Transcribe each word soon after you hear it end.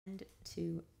And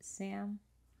to Sam.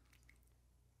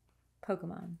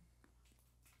 Pokemon.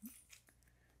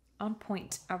 On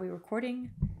point. Are we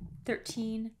recording?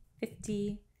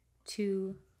 1350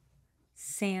 to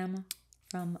Sam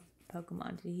from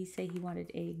Pokemon. Did he say he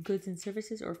wanted a goods and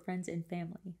services or friends and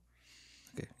family?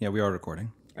 Okay. Yeah, we are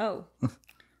recording. Oh.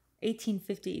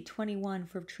 1850, 21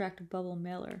 for tracked bubble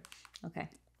mailer. Okay.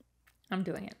 I'm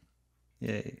doing it.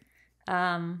 Yay.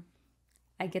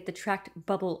 I get the tracked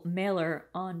bubble mailer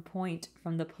on point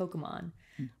from the Pokemon.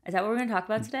 Is that what we're going to talk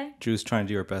about today? Drew's trying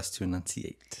to do her best to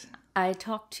enunciate. I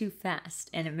talk too fast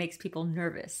and it makes people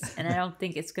nervous. And I don't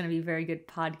think it's going to be a very good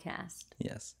podcast.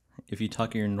 Yes. If you talk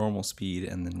at your normal speed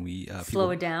and then we...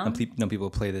 slow it down? People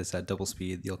play this at double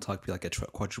speed. You'll talk like at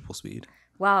quadruple speed.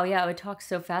 Wow, yeah, I would talk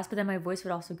so fast, but then my voice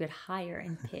would also get higher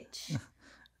in pitch.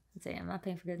 Let's see, I'm not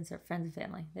paying for goods and friends and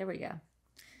family. There we go.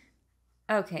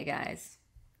 Okay, guys.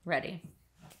 Ready.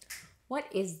 What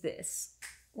is this?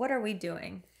 What are we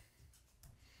doing?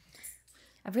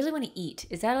 I really want to eat.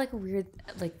 Is that like a weird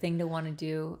thing to want to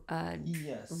do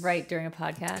yes. right during a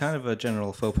podcast? Kind of a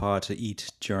general faux pas to eat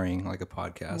during like a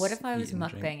podcast. What if I was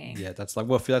mukbanging? Yeah, that's like,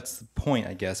 well, that's the point,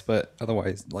 I guess. But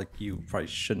otherwise, like, you probably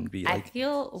shouldn't be like... I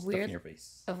feel weird. In your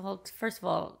face. Well, first of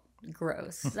all,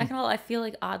 gross. Second of all, I feel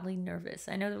like oddly nervous.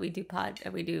 I know that we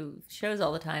do shows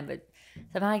all the time, but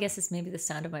somehow I guess it's maybe the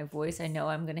sound of my voice. I know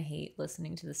I'm going to hate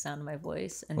listening to the sound of my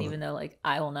voice. And even though like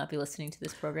I will not be listening to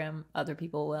this program, other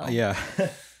people will. Yeah.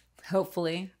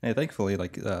 Hopefully. And thankfully,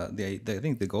 like I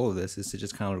think the goal of this is to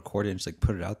just kind of record it and just like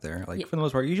put it out there. Like for the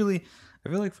most part, I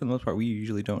feel like for the most part, we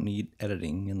usually don't need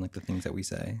editing and like the things that we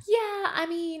say. Yeah, I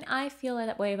mean, I feel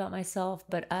that way about myself,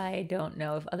 but I don't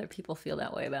know if other people feel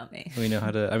that way about me. We know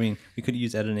how to. I mean, we could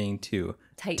use editing to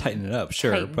tighten it up,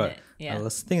 sure. But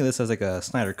let's think of this as like a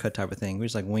Snyder cut type of thing. We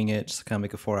just like wing it, just kind of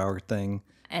make a 4-hour thing,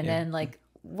 and then like.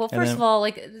 Well, first of all,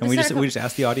 like, and we just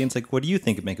ask the audience, like, what do you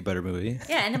think would make a better movie?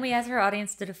 Yeah, and then we ask our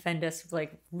audience to defend us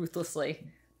like ruthlessly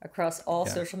across all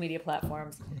social media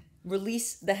platforms.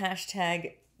 Release the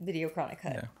hashtag VideoChronic.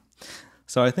 Yeah.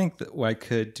 So I think that what I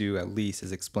could do at least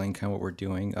is explain kind of what we're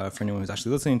doing for anyone who's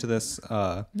actually listening to this.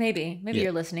 Maybe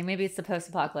you're listening. Maybe it's the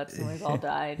post-apocalypse and we've all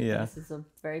died. Yeah. This is a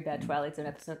very bad Twilight Zone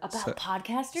episode about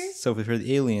podcasters. So for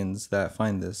the aliens that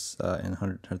find this in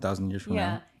 100,000 years from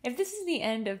now. If this is the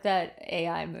end of that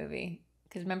AI movie,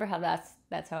 because remember how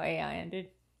that's how AI ended?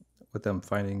 With them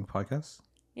finding podcasts?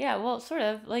 Yeah, well, sort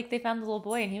of. Like they found the little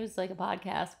boy and he was like a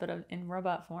podcast, but in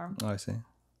robot form. Oh, I see.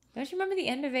 Don't you remember the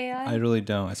end of AI? I really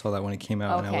don't. I saw that when it came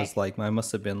out, and I was like, I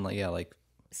must have been like.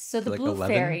 So the blue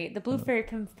fairy,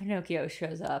 Pinocchio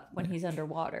shows up when he's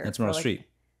underwater. That's Meryl Streep,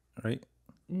 right?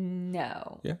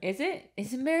 No. Yeah. Is it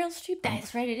Meryl Streep?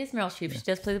 That's right. It is Meryl Streep. Yeah. She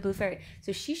does play the blue fairy.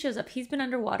 So she shows up. He's been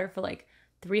underwater for like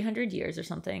 300 years or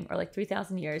something, or like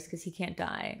 3,000 years because he can't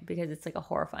die because it's like a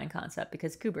horrifying concept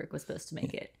because Kubrick was supposed to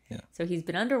make it. Yeah. So he's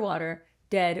been underwater,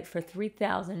 dead for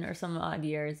 3,000 or some odd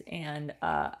years, and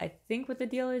I think what the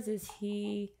deal is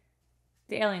the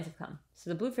aliens have come. So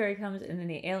the blue fairy comes, and then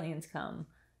the aliens come,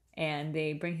 and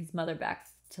they bring his mother back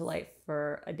to life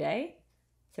for a day.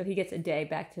 So he gets a day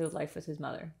back to life with his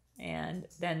mother, and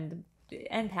then the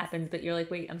end happens. But you're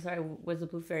like, wait, I'm sorry, was the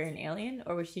blue fairy an alien,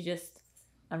 or was she just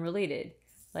unrelated?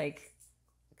 Like,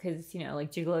 because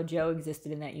like Gigolo Joe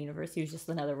existed in that universe. He was just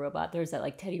another robot. There's that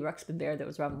like Teddy Ruxpin bear that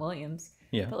was Robin Williams.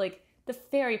 Yeah. But like. The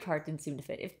fairy part didn't seem to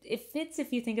fit. It fits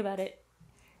if you think about it.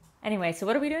 Anyway, so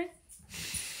what are we doing?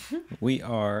 We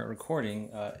are recording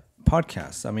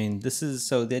podcasts. I mean,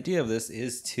 the idea of this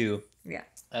is to... Yeah.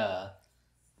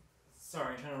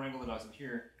 Sorry, I'm trying to wrangle the dogs up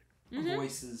here.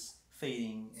 Voices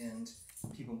fading and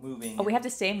people moving. Oh, we have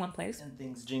to stay in one place? And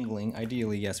things jingling.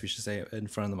 Ideally, yes, we should stay in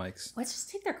front of the mics. Let's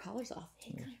just take their collars off.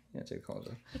 Hey, yeah, take the collars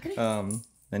off.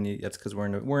 And that's because we're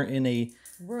in a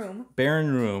room,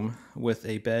 barren room with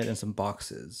a bed and some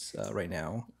boxes right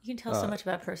now. You can tell so much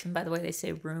about a person by the way they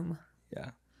say room. Yeah.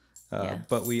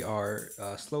 But we are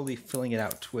slowly filling it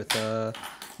out with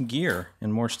gear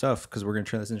and more stuff because we're going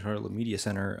to turn this into our little media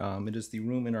center. It is the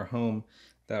room in our home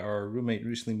that our roommate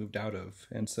recently moved out of,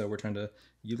 and so we're trying to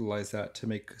utilize that to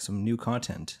make some new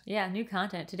content. Yeah, new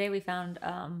content. Today we found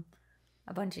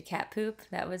a bunch of cat poop.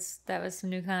 That was some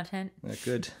new content. Yeah,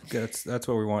 good. That's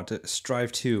what we want to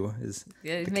strive to is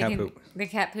the cat poop. The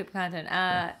cat poop content.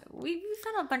 We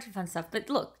found a bunch of fun stuff. But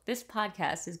look, this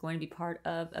podcast is going to be part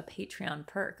of a Patreon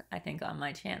perk, I think, on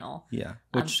my channel. Yeah,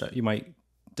 which you might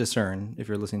discern if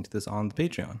you're listening to this on the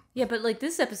Patreon. Yeah, but like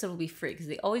this episode will be free because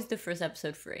they always do the first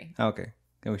episode free. Okay.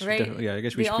 Yeah, I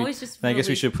guess we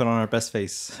should put on our best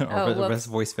face, best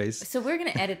voice face. So we're gonna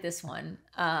edit this one.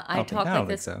 I talk like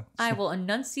this. So. I will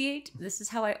enunciate. This is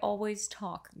how I always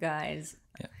talk, guys.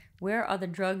 Yeah. Where are the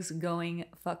drugs going?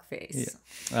 Fuckface.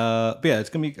 But yeah,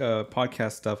 it's gonna be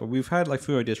podcast stuff. We've had like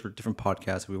few ideas for different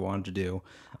podcasts we wanted to do.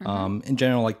 In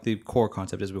general, like the core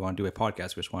concept is we want to do a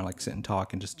podcast. We just want to like sit and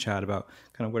talk and just chat about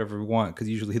kind of whatever we want. Because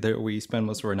usually we spend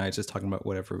most of our nights just talking about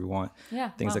whatever we want. Yeah.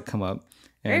 Things that come up.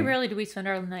 Very rarely do we spend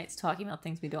our nights talking about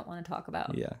things we don't want to talk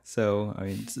about. Yeah. So, I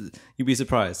mean, you'd be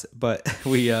surprised. But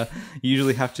we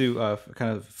usually have to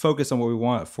kind of focus on what we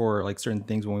want for like certain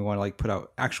things when we want to like put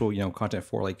out actual, content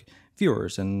for like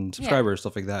viewers and subscribers,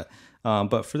 stuff like that.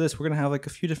 But for this, we're going to have like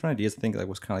a few different ideas. I think like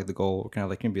what's kind of like the goal. We're kind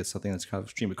of like going to be something that's kind of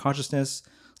stream of consciousness,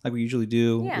 like we usually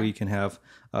do. Yeah. We can have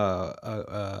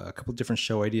a couple different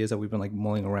show ideas that we've been like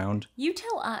mulling around. You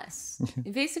tell us.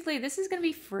 Basically, this is going to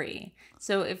be free.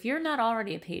 So if you're not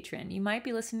already a patron, you might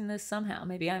be listening to this somehow.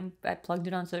 Maybe I plugged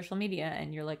it on social media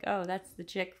and you're like, oh, that's the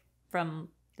chick from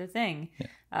the thing,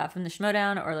 from the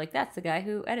Schmoedown, or like that's the guy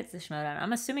who edits the Schmoedown.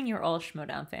 I'm assuming you're all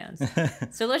Schmoedown fans.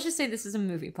 So let's just say this is a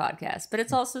movie podcast, but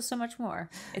it's also so much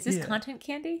more. Is this content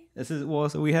candy? This is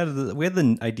so we had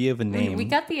the idea of a name. We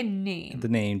got the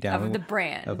name down of the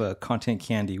brand of a content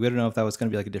candy. We don't know if that was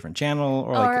going to be like a different channel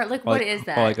or like what is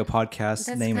that? Or like a podcast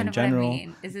That's name kind in of general. What I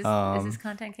mean. Is this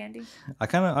content candy?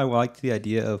 I liked the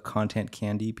idea of content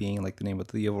candy being like the name of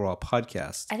the overall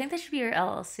podcast. I think that should be your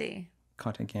LLC.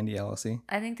 Content Candy LLC.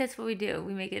 I think that's what we do.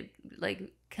 We make it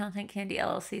like Content Candy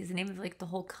LLC is the name of like the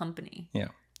whole company.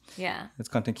 Yeah. It's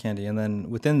Content Candy, and then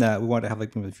within that, we want to have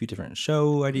like maybe a few different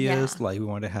show ideas. Like we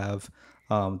want to have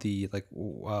the like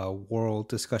world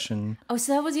discussion. Oh,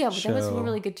 so that was that was a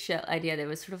really good idea. That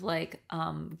was sort of like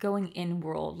going in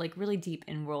world, like really deep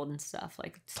in world and stuff.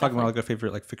 Like talking about like our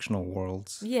favorite like fictional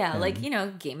worlds. Yeah, like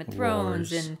Game of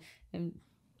Thrones and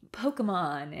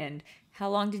Pokemon and. How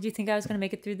long did you think I was going to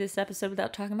make it through this episode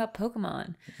without talking about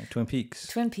Pokemon? Twin Peaks.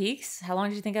 Twin Peaks? How long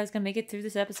did you think I was going to make it through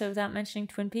this episode without mentioning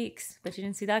Twin Peaks? Bet you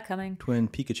didn't see that coming. Twin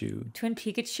Pikachu. Twin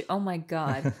Pikachu. Oh my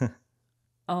God.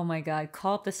 Oh my God.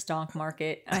 Call it the stonk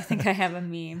market. I think I have a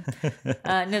meme.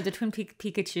 No, the Twin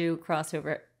Pikachu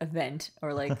crossover event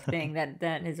or like thing that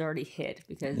has already hit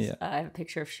because I have a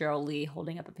picture of Cheryl Lee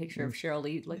holding up a picture of Cheryl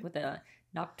Lee like with a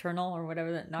nocturnal or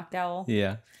whatever, that noctowl.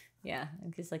 Yeah. Yeah,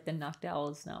 because like the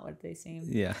noctowl is not what they seem.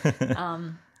 Yeah.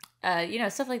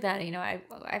 Stuff like that.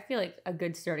 I feel like a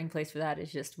good starting place for that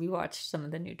is just we watched some of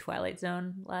the new Twilight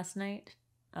Zone last night.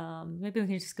 Maybe we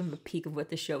can just give them a peek of what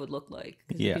the show would look like.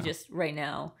 Because we could just right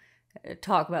now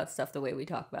talk about stuff the way we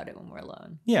talk about it when we're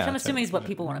alone. Yeah, which I'm assuming is what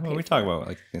people want to pay. We talk about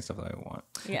like stuff that I want.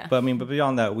 Yeah. But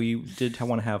beyond that, we did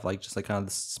want to have like just like kind of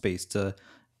the space to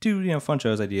do fun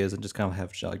shows, ideas, and just kind of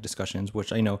have like discussions,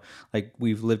 which I know like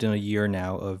we've lived in a year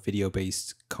now of video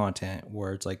based content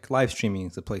where it's like live streaming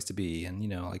is the place to be, and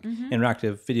like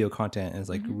interactive video content is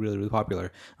like really, really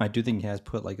popular. I do think it has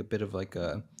put like a bit of like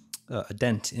a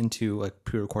dent into like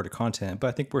pre-recorded content, but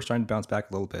I think we're starting to bounce back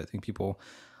a little bit. I think people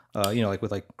like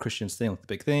with like Christian's thing with the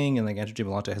big thing, and like Andrew J.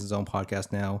 Malante has his own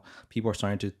podcast now. People are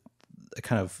starting to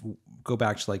kind of go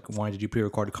back to like wanting to do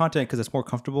pre-recorded content because it's more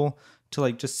comfortable to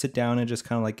like just sit down and just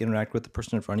kind of like interact with the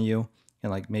person in front of you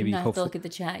and like maybe not have to look at the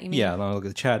chat. You mean? Yeah, not look at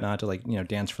the chat, not to like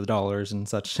dance for the dollars and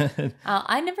such.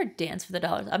 I never dance for the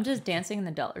dollars. I'm just dancing and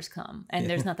the dollars come, and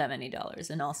there's not that many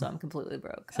dollars, and also I'm completely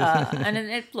broke.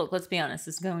 And look, let's be honest,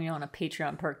 this is going on a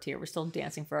Patreon perk tier. We're still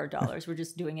dancing for our dollars. We're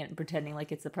just doing it and pretending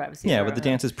like it's the privacy. Yeah, but the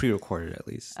dance is pre-recorded at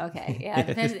least. Okay, yeah,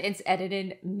 it's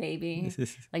edited maybe.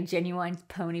 Like Genuine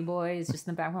Pony Boy is just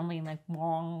in the background being like,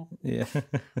 wong,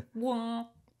 wong.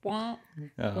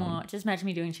 Just imagine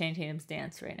me doing Channing Tatum's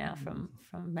dance right now from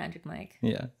Magic Mike.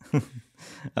 Yeah.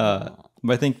 But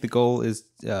I think the goal is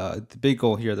the big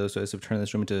goal here though is to turn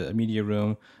this room into a media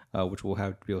room, which we'll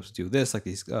have to be able to do this, like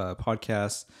these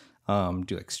podcasts,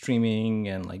 do like streaming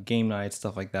and like game nights,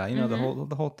 stuff like that.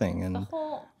 The whole thing and the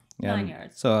whole 9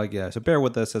 yards. So so bear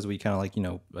with us as we kind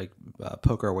of like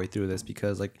poke our way through this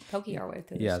because like poke our way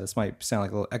through. Yeah, this might sound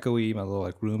like a little echoey, a little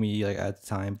like roomy like at the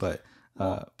time, but.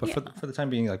 For the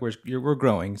time being, like we're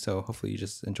growing, so hopefully you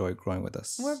just enjoy growing with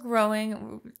us. We're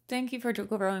growing. Thank you for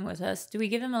growing with us. Do we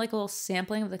give them like a little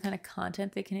sampling of the kind of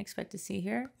content they can expect to see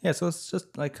here? Yeah, so let's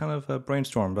just like kind of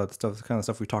brainstorm about the kind of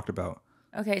stuff we talked about.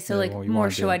 Okay, so like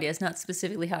more show ideas, not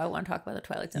specifically how I want to talk about the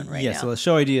Twilight Zone right now. Yeah, so let's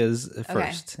show ideas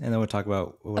first, and then we'll talk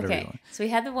about whatever you want. So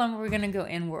we had the one where we're gonna go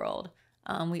in world.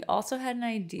 We also had an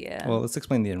idea. Well, let's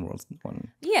explain the in-world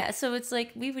one. Yeah, so it's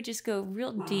like we would just go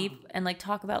real deep and like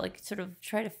talk about like sort of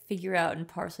try to figure out and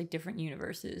parse like different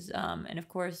universes. And of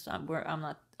course,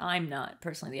 I'm not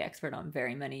personally the expert on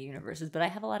very many universes, but I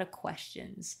have a lot of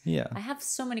questions. Yeah, I have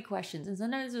so many questions, and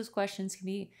sometimes those questions can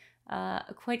be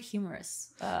quite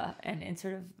humorous and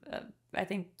sort of I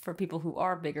think for people who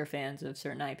are bigger fans of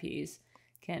certain IPs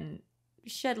can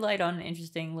shed light on an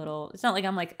interesting little. It's not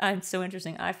like I'm so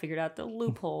interesting. I figured out the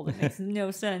loophole that makes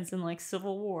no sense in like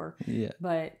Civil War. Yeah.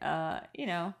 But you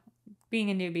know, being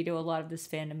a newbie to a lot of this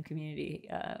fandom community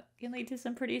can lead to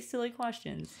some pretty silly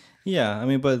questions. Yeah, I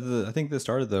mean, but I think this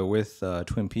started though with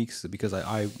Twin Peaks because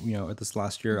I at this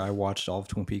last year I watched all of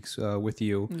Twin Peaks with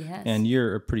you, Yes. and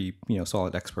you're a pretty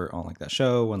solid expert on like that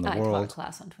show and the world. I taught a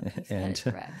class on Twin Peaks. And that is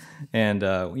correct.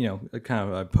 and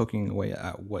kind of poking away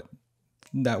at what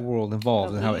that world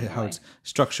involves and how it's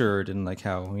structured and like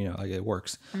how like it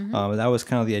works. That was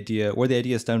kind of the idea, where the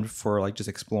idea stemmed for like just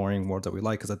exploring worlds that we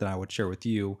like, because then I would share with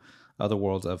you other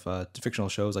worlds of fictional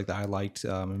shows like that I liked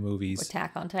in movies.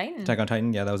 Attack on Titan. Attack on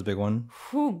Titan, yeah, that was a big one.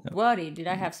 Whew, buddy, did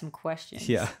I have some questions?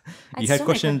 Yeah, you had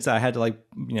questions I had to like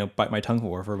bite my tongue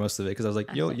for most of it, because I was like,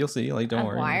 you'll see, like, don't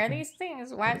worry. Why are these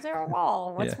things? Why is there a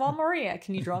wall? What's Wall Maria?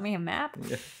 Can you draw me a map?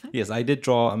 Yeah. Yes, I did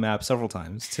draw a map several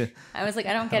times too. I was like,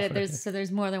 I don't get it.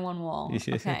 There's more than one wall.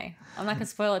 Okay, I'm not gonna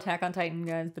spoil Attack on Titan,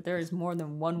 guys, but there is more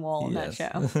than one wall in that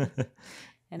show,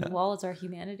 and the wall is our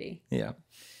humanity. Yeah.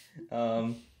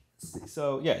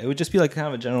 So yeah, it would just be like kind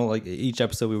of a general, like each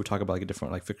episode we would talk about like a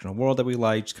different like fictional world that we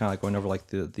liked, just kind of like going over like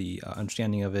the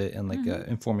understanding of it and like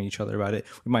informing each other about it.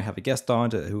 We might have a guest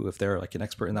on who, if they're like an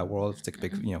expert in that world, it's like a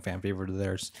big fan favorite of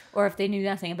theirs. Or if they knew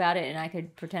nothing about it and I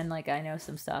could pretend like I know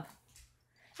some stuff.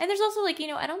 And there's also like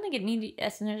I don't think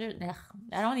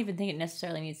I don't even think it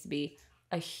necessarily needs to be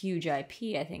a huge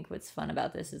IP. I think what's fun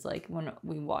about this is like when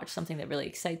we watch something that really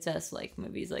excites us, like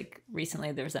movies. Like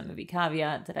recently there was that movie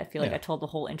Caveat that I feel like I told the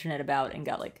whole internet about and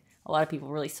got like a lot of people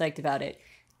really psyched about it,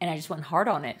 and I just went hard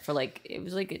on it for like, it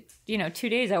was like 2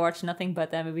 days I watched nothing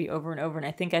but that movie over and over, and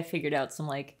I think I figured out some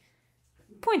like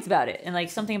points about it, and like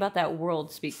something about that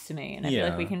world speaks to me, and I feel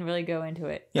like we can really go into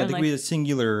it. Yeah, I think like, we had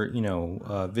singular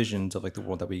visions of like the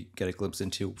world that we get a glimpse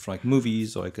into from like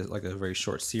movies or like a very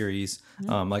short series.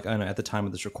 Like I know at the time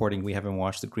of this recording we haven't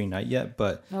watched The Green Knight yet,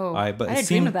 but I had a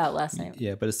dream about last night.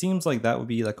 Yeah, but it seems like that would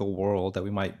be like a world that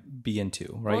we might be into,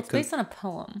 right? Well, it's based on a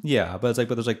poem. Yeah, but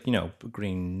there's like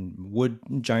green wood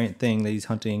giant thing that he's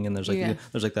hunting, and there's like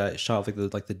there's like that shot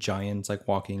of like the giants like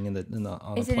walking on the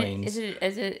plains.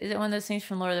 Is it one of those things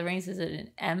from Lord of the Rings? Is it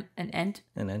an ent?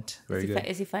 An ent, very good.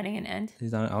 Is he fighting an ent?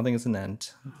 He's not. I don't think it's an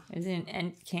ent. Is it an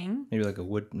ent king? Maybe like a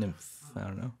wood nymph. I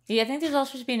don't know. Yeah, I think there's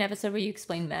also supposed to be an episode where you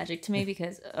explain magic to me,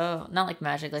 because not like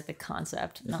magic like the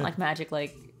concept, not like magic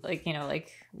like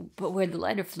but where'd the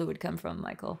lighter fluid come from,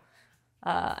 Michael?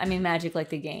 I mean magic like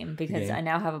the game, because I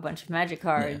now have a bunch of magic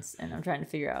cards and I'm trying to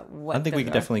figure out what. I think we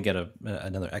could definitely get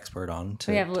another expert on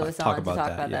to talk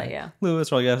about that. Yeah,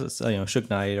 Lewis, or I guess Suge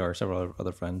Knight or several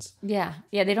other friends. Yeah,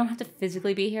 they don't have to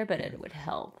physically be here, but it would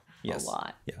help a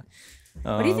lot. Yeah.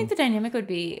 What do you think the dynamic would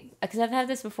be? Because I've had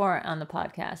this before on the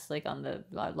podcast, like on the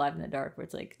Live in the Dark, where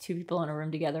it's like two people in a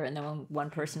room together and then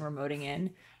one person remoting in.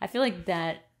 I feel like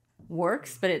that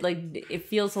works, but it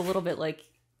feels a little bit like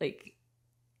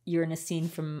you're in a scene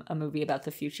from a movie about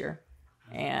the future,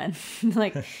 and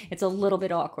like it's a little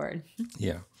bit awkward.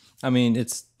 Yeah, I mean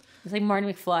it's like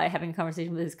Marty McFly having a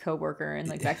conversation with his coworker in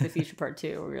like Back to the Future Part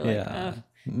 2, where you're like,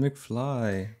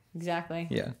 McFly. Exactly.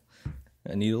 Yeah,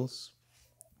 Needles,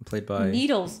 played by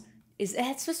Needles. Is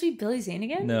that supposed to be Billy Zane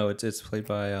again? No, it's played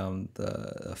by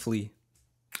the Flea.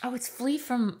 Oh, it's Flea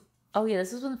from. Oh yeah,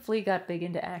 this is when Flea got big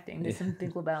into acting. This is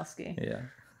Big Lebowski. Yeah.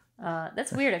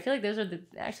 That's weird. I feel like those are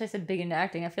actually I said big into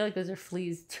acting. I feel like those are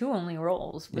Flea's two only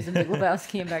roles. Was in Big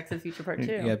Lebowski and Back to the Future Part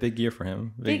 2. Yeah, big year for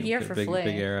him. Big year for Flea.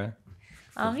 Big era.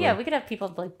 Yeah, we could have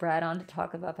people like Brad on to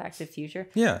talk about Back to the Future.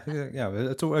 Yeah.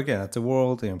 It's a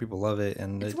world. People love it,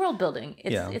 and it's world building.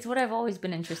 It's what I've always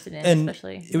been interested in, and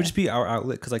especially. It would just be our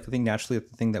outlet, because like I think naturally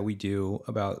the thing that we do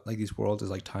about like these worlds is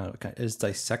like is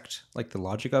dissect like the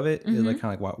logic of it, like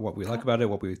kind of like what we like about it,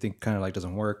 what we think kind of like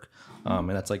doesn't work, and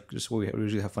that's like just what we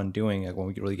usually have fun doing. Like when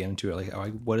we really get into it,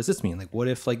 like what does this mean? Like what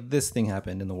if like this thing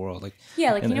happened in the world? Like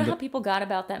how people got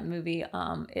about that movie,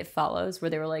 It Follows,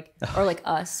 where they were like, or like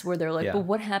Us, where they're like, but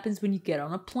what happens when you get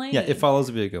on a plane? Yeah, It Follows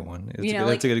would be a good one.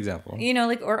 That's a good example.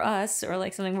 Or Us, or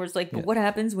like something where it's like, but what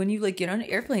happens when you like get on an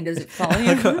airplane? Does it follow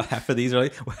you? Half of these are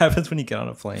like, what happens when you get on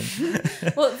a plane?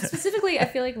 Well, specifically, I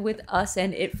feel like with Us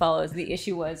and It Follows, the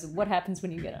issue was what happens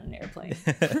when you get on an airplane.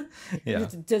 Yeah.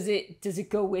 Does it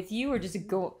go with you, or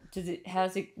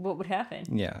what would happen?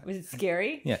 Yeah. Was it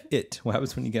scary? Yeah. What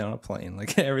happens when you get on a plane?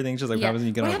 Like everything's just like, what happens when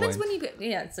you get on a plane? What happens when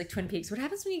you it's like Twin Peaks. What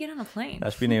happens when you get on a plane?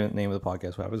 That should be the name of the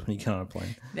podcast. What happens when you get on a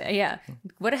plane? Yeah.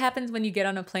 What happens when you get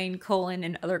on a plane,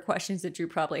 and other questions that Drew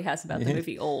probably has about the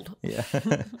movie Old. Yeah.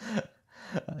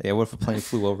 Yeah, what if a plane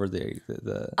flew over the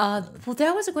well,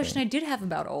 that was a question I did have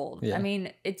about Old. Yeah. I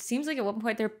mean, it seems like at one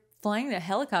point they're flying the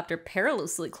helicopter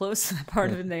perilously close to that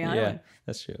part of the island. Yeah,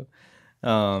 that's true.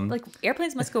 Like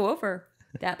airplanes must go over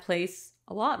that place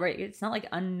a lot, right? It's not like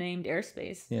unnamed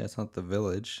airspace. Yeah, it's not the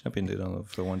village. I mean, they don't know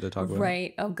if they wanted to talk about it.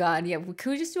 Right. Oh God. Yeah.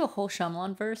 Could we just do a whole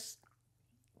Shyamalan verse?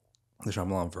 The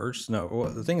Shyamalan verse? No. Well,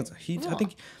 the thing is, I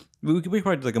think we could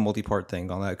probably do like a multi-part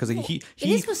thing on that because it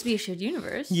is supposed to be a shared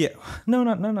universe. Yeah. No,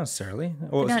 not necessarily.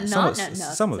 Well,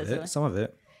 some of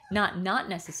it. Not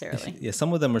necessarily. Yeah,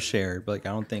 some of them are shared, but like I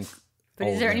don't think. But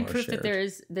is there any proof that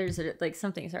there's like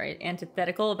something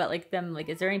antithetical about like them? Like,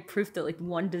 is there any proof that like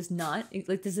one does not?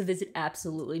 Like, does the visit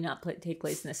absolutely not take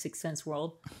place in the Sixth Sense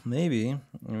world? Maybe.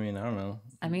 I mean, I don't know.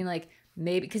 I mean, like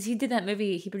maybe because he did that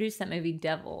movie. He produced that movie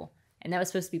Devil. And that was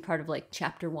supposed to be part of like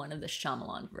chapter 1 of the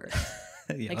Shyamalan verse.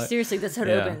 Yeah, like seriously, that's how it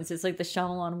opens. It's like the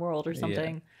Shyamalan world or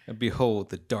something. Yeah. Behold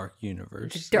the dark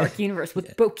universe. The dark universe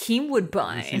with Bokeem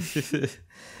Woodbine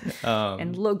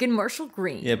and Logan Marshall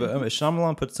Green. Yeah, but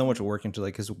Shyamalan puts so much work into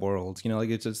like his world. You know,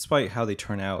 like it's despite how they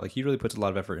turn out, like he really puts a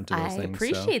lot of effort into those things. I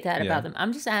appreciate that about them.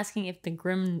 I'm just asking if the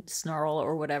Grim Snarl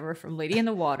or whatever from Lady in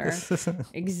the Water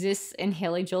exists in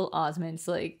Haley Joel Osment's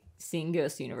like seeing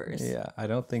ghost universe. Yeah, I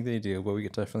don't think they do, but we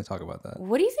could definitely talk about that.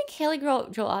 What do you think Haley Joel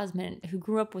Osment, who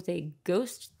grew up with a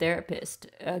ghost therapist,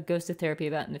 goes to therapy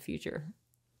about in the future?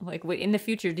 Like, wait, in the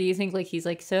future, do you think like he's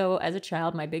like, so as a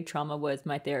child, my big trauma was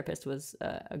my therapist was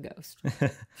a ghost,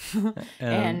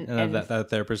 and that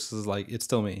therapist is like, it's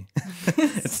still me,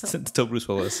 it's still Bruce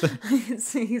Willis.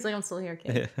 He's like, I'm still here,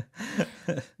 kid.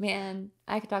 Yeah. Man,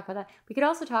 I could talk about that. We could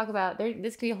also talk about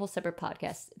this could be a whole separate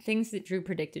podcast. Things that Drew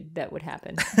predicted that would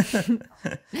happen.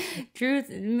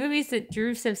 Movies that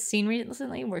Drew has seen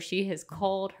recently, where she has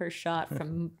called her shot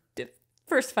from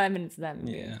first 5 minutes of that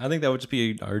movie. Yeah, I think that would just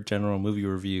be our general movie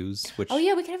reviews. Which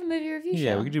we could have a movie review show.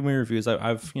 Yeah, we could do movie reviews.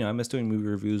 I miss doing movie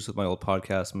reviews with my old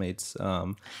podcast mates.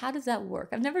 How does that work?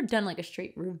 I've never done like a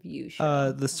straight review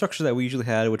show. The structure that we usually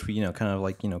had, which we kind of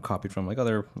like copied from like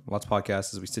other lots of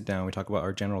podcasts, is we sit down, we talk about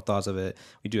our general thoughts of it.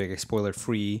 We do like a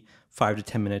spoiler-free 5 to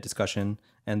 10 minute discussion.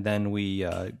 And then we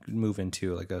move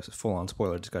into like a full-on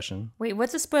spoiler discussion. Wait,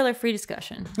 what's a spoiler-free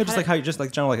discussion?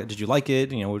 General like, did you like it?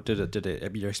 Did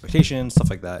it meet your expectations? Stuff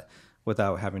like that,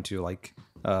 without having to like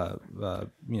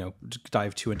dive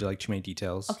into like too many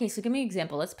details. Okay, so give me an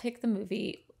example. Let's pick the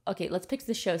movie. Okay, let's pick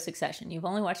the show Succession. You've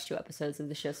only watched 2 episodes of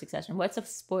the show Succession. What's a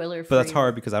spoiler? But that's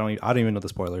hard because I don't even know the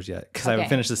spoilers yet because I haven't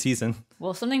finished the season.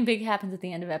 Well, something big happens at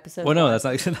the end of episode. Well, no, that's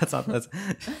not.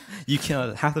 You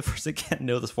can't. Half the person can't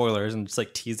know the spoilers and just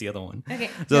like tease the other one. Okay.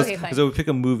 Fine. So we pick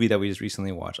a movie that we just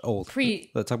recently watched. Old.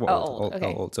 Let's talk about old.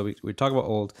 Okay. Old. So we talk about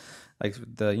old. Like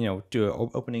do an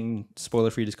opening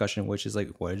spoiler-free discussion, which is like,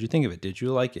 what did you think of it? Did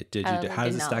you like it? How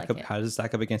does it stack up? How does it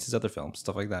stack up against his other films?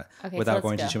 Stuff like that, without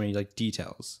going into too many like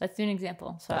details. Let's do an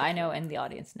example, so I know and the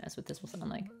audience knows what this will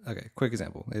sound like. Okay, quick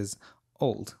example is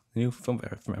Old, the new film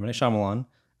from M. Night Shyamalan.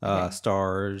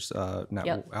 Stars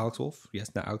Alex Wolff. Yes,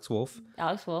 not Alex Wolff.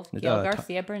 Alex Wolff. Gail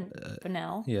Garcia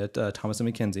Bernal. Yeah,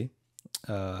 Thomasin McKenzie.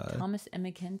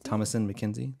 Thomasin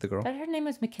McKenzie, the girl. I thought her name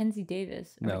was Mackenzie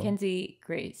Davis. Or no. Mackenzie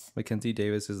Grace. Mackenzie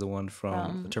Davis is the one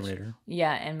from Terminator.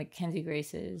 Yeah, and Mackenzie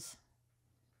Grace is.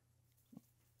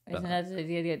 Isn't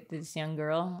that this young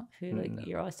girl who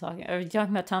you're always talking? Are you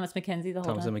talking about Thomas McKenzie the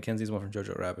whole time? Thomasin McKenzie's the one from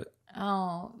Jojo Rabbit.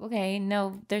 Oh, okay.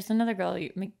 No, there's another girl,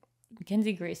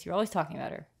 Mackenzie Grace. You're always talking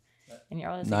about her. And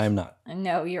you're always no, I'm not.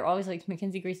 No, you're always like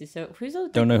Mackenzie Grace. So who's the?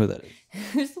 Don't know who that is.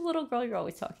 Who's the little girl you're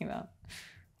always talking about?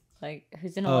 Like,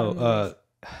 who's in a lot of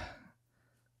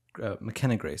movies?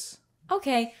 McKenna Grace.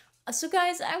 Okay. So,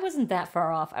 guys, I wasn't that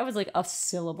far off. I was like a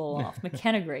syllable off.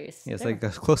 McKenna Grace. Yeah, it's like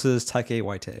as close as Taika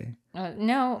Waititi.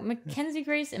 No, Mackenzie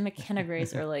Grace and McKenna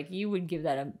Grace are like, you would give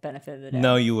that a benefit of the doubt.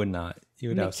 No, you would not. You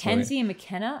would Mackenzie and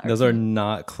McKenna? Those are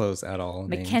not close at all.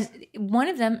 One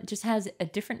of them just has a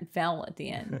different vowel at the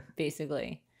end,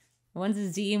 basically. One's a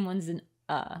Z and one's an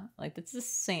Like, that's the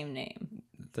same name.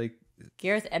 Like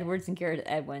Gareth Edwards and Gareth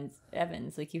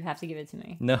Evans. Like, you have to give it to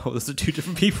me. No, those are 2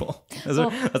 different people.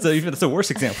 That's a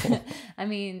worse example. I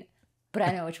mean, but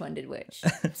I know which one did which.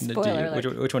 Spoiler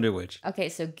alert. Which one did which? Okay,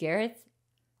 so Gareth.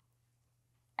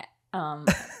 No,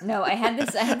 I had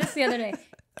this the other day.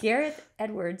 Gareth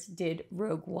Edwards did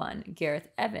Rogue One. Gareth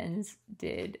Evans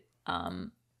did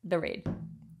The Raid.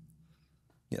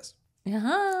 Yes.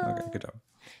 Uh-huh. Okay, good job.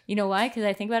 You know why? Because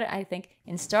I think about it. I think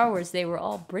in Star Wars they were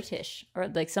all British, or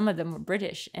like some of them were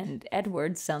British, and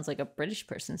Edwards sounds like a British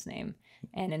person's name.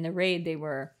 And in The Raid they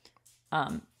were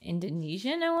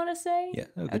Indonesian, I want to say. Yeah.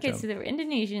 Oh, okay, job. so they were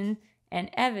Indonesian, and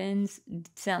Evans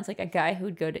sounds like a guy who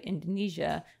would go to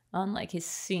Indonesia on like his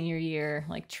senior year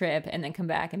like trip, and then come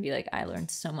back and be like, I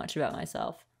learned so much about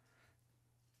myself.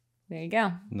 There you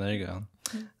go. There you go.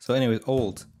 So anyways,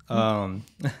 Old.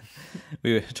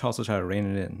 We also try to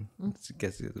rein it in.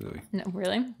 Guess the movie. No,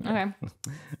 really? Okay.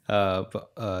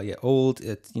 Yeah, Old.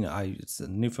 It's a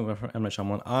new film from M. Night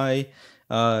Shyamalan. I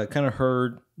kind of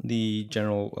heard the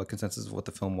general consensus of what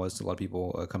the film was to a lot of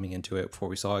people coming into it before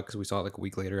we saw it, because we saw it like a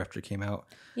week later after it came out.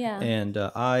 Yeah. And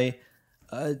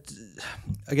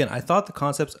again, I thought the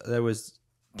concepts that I was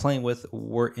playing with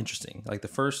were interesting. Like the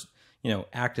first,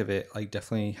 act of it, like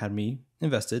definitely had me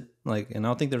invested. Like, and I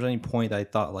don't think there's any point that I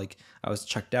thought like I was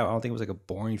checked out. I don't think it was like a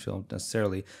boring film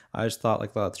necessarily. I just thought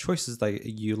like a lot of the choices that I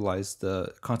utilized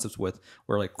the concepts with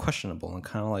were like questionable and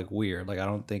kind of like weird. Like I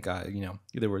don't think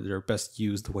they were best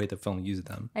used the way the film used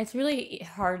them. It's really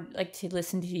hard like to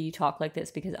listen to you talk like this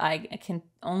because I can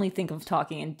only think of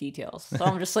talking in details. So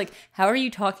I'm just like, how are you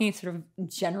talking in sort of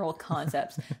general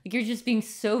concepts? Like you're just being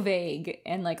so vague,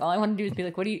 and like all I want to do is be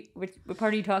like, what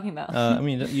part are you talking about? I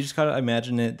mean, you just gotta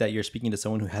imagine it that you're speaking to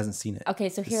someone who hasn't seen it. Okay,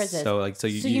 so here's it. So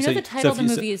the title of the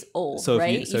movie is Old,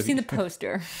 right? You've seen the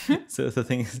poster. So the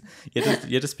thing is, you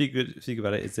have to speak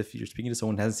about it as if you're speaking to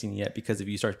someone who hasn't seen it yet, because if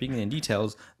you start speaking in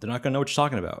details, they're not gonna know what you're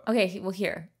talking about. Okay, well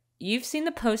here, you've seen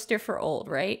the poster for Old,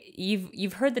 right?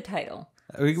 You've heard the title.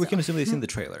 We can assume they've seen the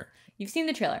trailer. You've seen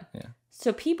the trailer. Yeah.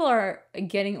 So people are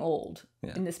getting old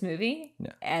in this movie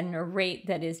at a rate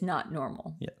that is not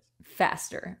normal. Yes.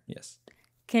 Faster. Yes.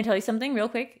 Can I tell you something real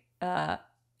quick?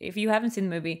 If you haven't seen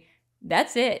the movie,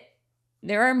 that's it.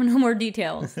 There are no more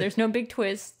details. There's no big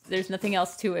twist. There's nothing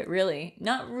else to it, really.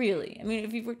 Not really. I mean,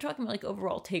 if you were talking about like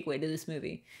overall takeaway to this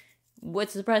movie,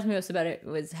 what surprised me most about it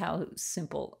was how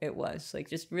simple it was. Like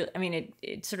just really, I mean,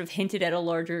 it sort of hinted at a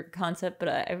larger concept, but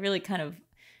I really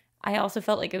I also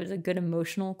felt like it was a good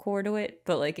emotional core to it,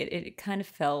 but like it kind of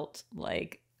felt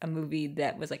like a movie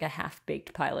that was like a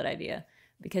half-baked pilot idea,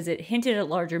 because it hinted at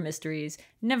larger mysteries,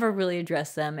 never really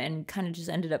addressed them, and kind of just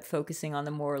ended up focusing on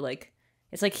the more like,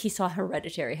 it's like he saw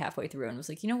Hereditary halfway through and was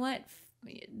like, you know what?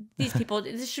 These people,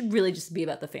 this should really just be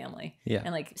about the family. Yeah.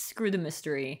 And like, screw the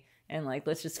mystery. And like,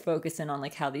 let's just focus in on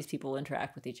like how these people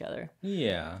interact with each other.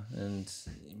 Yeah. And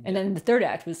then the third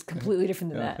act was completely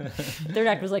different than that. The third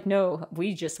act was like, no,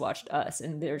 we just watched Us.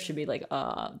 And there should be like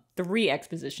 3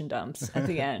 exposition dumps at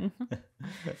the end.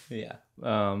 Yeah.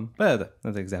 But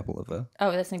that's an example of a...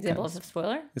 Oh, that's an example of a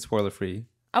spoiler? It's spoiler free.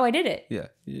 Oh, I did it. Yeah.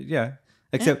 Yeah.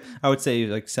 Except I would say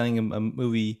like saying a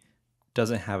movie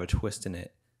doesn't have a twist in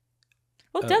it.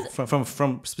 Well, it does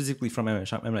from specifically from M. Night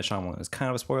Shyamalan is kind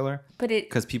of a spoiler, but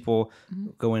because people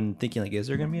go in thinking like, is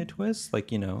there gonna be a twist?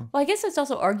 Like, Well, I guess it's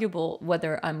also arguable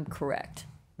whether I'm correct.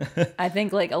 I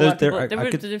think like a lot of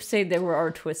people say there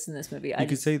are twists in this movie. You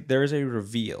could say there is a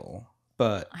reveal,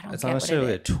 but it's not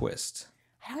necessarily a twist.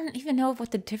 I don't even know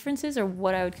what the difference is or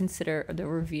what I would consider the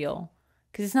reveal,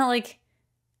 because it's not like,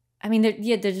 I mean,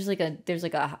 there's like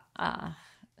a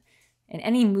in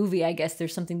any movie, I guess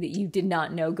there's something that you did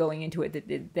not know going into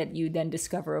it that you then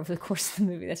discover over the course of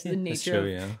the movie. That's the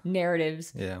nature of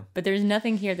narratives. Yeah. But there's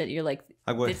nothing here that you're like,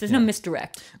 there's no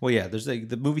misdirect. Well, yeah, there's like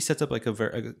the movie sets up like a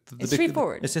very... it's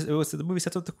straightforward. The movie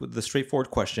sets up the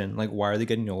straightforward question, like, why are they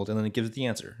getting old? And then it gives the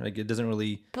answer. Like, it doesn't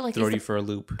really throw you for a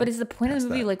loop. But is the point of the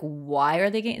movie, like, why are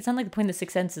they getting... It's not like the point of The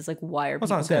Sixth Sense is like, why are people...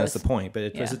 Well, it's not saying that's the point, but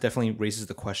it definitely raises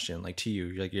the question, like, to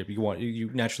you. Like, you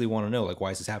naturally want to know, like,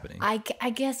 why is this happening? I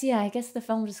guess the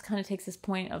film just kind of takes this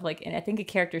point of like, and I think a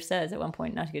character says at one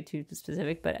point, not to get too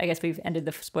specific, but I guess we've ended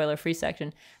the spoiler free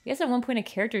section. I guess at one point a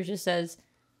character just says,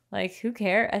 like, who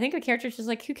cares? I think the character's just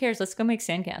like, who cares? Let's go make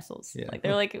sandcastles. Yeah. Like,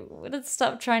 they're like, let's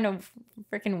stop trying to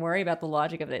freaking worry about the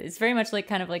logic of it. It's very much like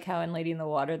kind of like how in Lady in the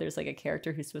Water, there's like a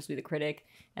character who's supposed to be the critic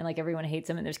and like everyone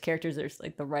hates him, and there's characters, there's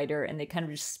like the writer, and they kind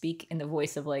of just speak in the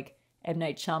voice of like M.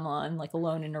 Night Shyamalan, like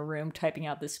alone in a room typing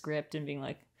out the script and being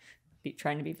like,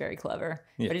 trying to be very clever,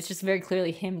 but it's just very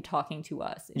clearly him talking to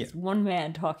us. It's one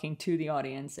man talking to the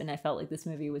audience, and I felt like this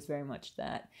movie was very much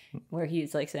that, where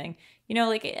he's like saying,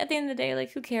 like at the end of the day,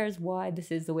 like, who cares why this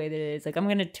is the way that it is? Like, I'm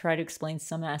gonna try to explain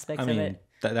some aspects of it.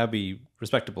 That'd be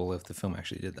respectable if the film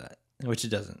actually did that, which it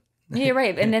doesn't. Yeah, you're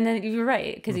right. And then you're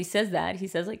right, because he says that. He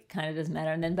says like, kind of doesn't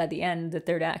matter, and then by the end, the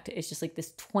third act, it's just like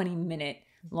this 20-minute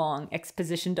long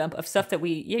exposition dump of stuff that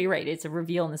you're right, it's a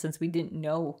reveal in the sense we didn't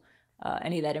know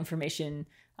any of that information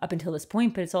up until this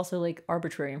point, but it's also like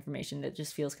arbitrary information that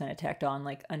just feels kind of tacked on,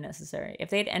 like unnecessary.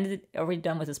 If they had ended it, are we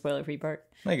done with the spoiler-free part?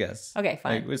 I guess. Okay,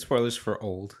 fine. Like, spoilers for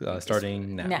Old,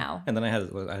 starting now. And then I had a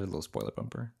little spoiler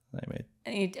bumper that I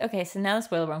made. Okay, so now the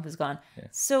spoiler bump is gone. Yeah.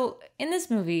 So in this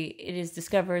movie, it is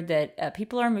discovered that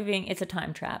people are moving. It's a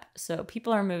time trap. So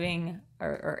people are moving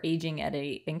or aging at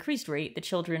a increased rate. The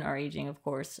children are aging, of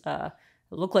course,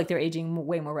 look like they're aging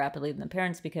way more rapidly than the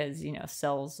parents, because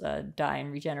cells die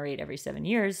and regenerate every 7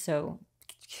 years, so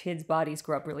kids' bodies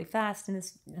grow up really fast in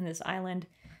this island,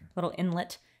 little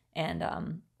inlet, and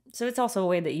so it's also a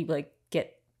way that you like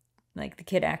get like the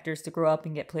kid actors to grow up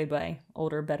and get played by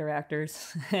older, better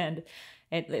actors, and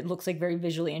it looks like very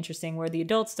visually interesting. Where the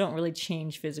adults don't really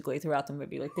change physically throughout the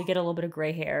movie, like they get a little bit of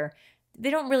gray hair. They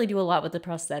don't really do a lot with the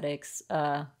prosthetics.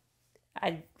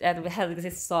 I had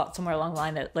this thought somewhere along the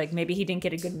line that like maybe he didn't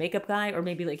get a good makeup guy, or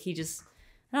maybe like he just,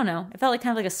 I don't know. It felt like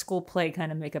kind of like a school play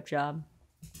kind of makeup job.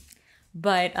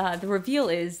 But the reveal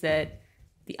is that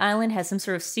the island has some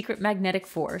sort of secret magnetic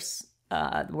force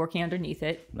working underneath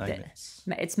it. Magnets.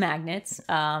 It's magnets,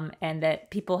 and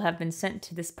that people have been sent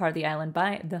to this part of the island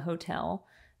by the hotel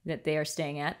that they are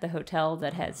staying at. The hotel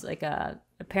that has like a,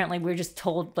 apparently we're just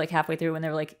told like halfway through when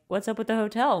they're like, what's up with the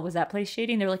hotel? Was that place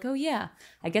shady? And they're like, oh yeah,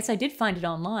 I guess I did find it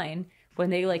online when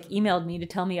they like emailed me to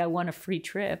tell me I won a free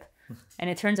trip. And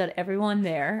it turns out everyone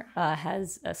there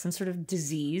has some sort of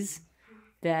disease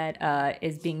that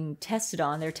is being tested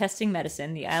on. They're testing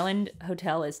medicine. The island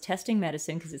hotel is testing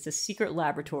medicine because it's a secret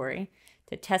laboratory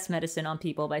to test medicine on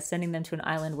people by sending them to an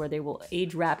island where they will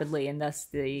age rapidly, and thus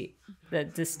the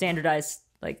standardized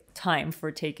like time for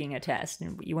taking a test.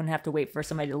 And you wouldn't have to wait for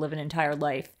somebody to live an entire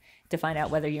life to find out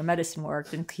whether your medicine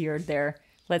worked and cured their,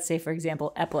 let's say, for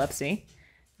example, epilepsy.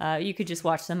 You could just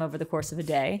watch them over the course of a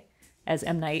day, as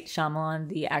M. Night Shyamalan,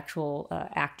 the actual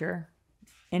actor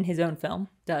in his own film,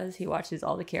 does. He watches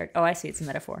all the characters. Oh, I see. It's a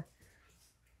metaphor.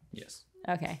 Yes.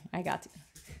 Okay, I got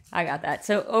that.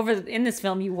 So in this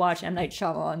film, you watch M. Night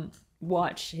Shyamalan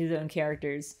watch his own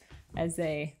characters as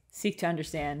they seek to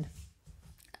understand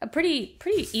a pretty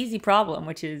easy problem,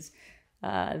 which is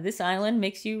this island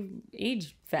makes you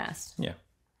age fast. Yeah.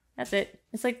 That's it.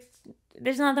 It's like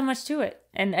there's not that much to it.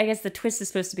 And I guess the twist is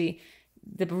supposed to be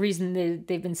the reason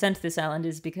they've been sent to this island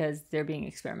is because they're being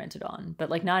experimented on, but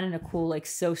like not in a cool like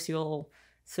social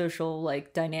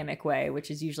like dynamic way,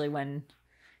 which is usually when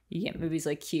you get movies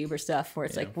like Cube or stuff where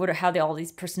it's like how all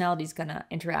these personalities gonna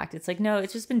interact. It's like, no,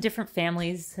 it's just been different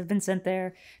families have been sent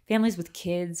there, families with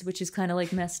kids, which is kind of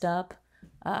like messed up.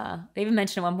 They even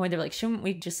mentioned at one point, they're like, shouldn't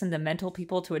we just send the mental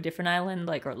people to a different island,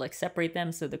 like, or like separate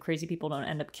them so the crazy people don't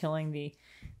end up killing the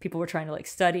people we're trying to like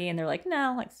study? And they're like,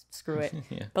 no, like screw it.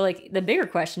 Yeah. But like the bigger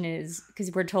question is,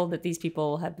 because we're told that these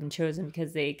people have been chosen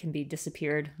because they can be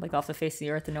disappeared like off the face of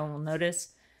the earth and no one will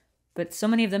notice. But so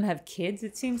many of them have kids,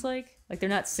 it seems like they're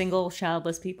not single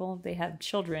childless people. They have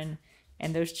children.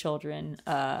 And those children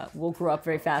will grow up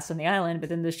very fast on the island, but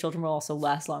then those children will also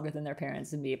last longer than their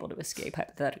parents and be able to escape,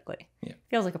 hypothetically. Yeah.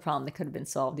 Feels like a problem that could have been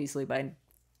solved easily by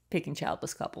picking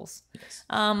childless couples. Yes.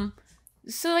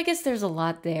 So I guess there's a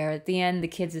lot there. At the end, the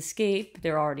kids escape.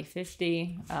 They're already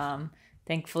 50.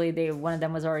 Thankfully, one of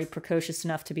them was already precocious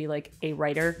enough to be like a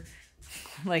writer,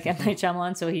 like M. Night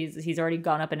Shyamalan. So he's already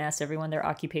gone up and asked everyone their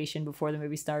occupation before the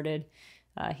movie started.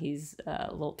 He's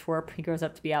a little twerp. He grows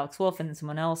up to be Alex Wolff and then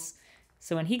someone else.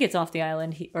 So when he gets off the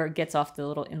island, gets off the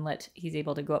little inlet, he's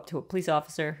able to go up to a police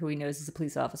officer who he knows is a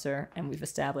police officer, and we've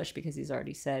established because he's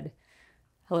already said,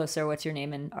 "Hello, sir. What's your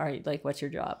name? And what's your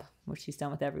job?" Which he's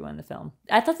done with everyone in the film.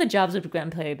 I thought the jobs would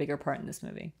play a bigger part in this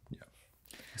movie. Yeah.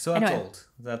 So that's anyway. old.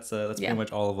 That's pretty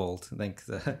much all of old, I think,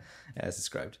 as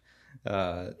described.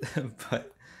 But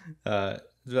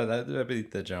that'd be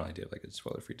the general idea of like a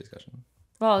spoiler-free discussion.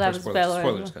 Well, that was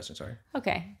spoiler discussion. Sorry.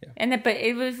 Okay. Yeah. And but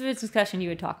it was a discussion you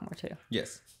would talk more to.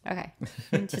 Yes. Okay.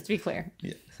 Just to be clear.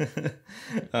 Yeah.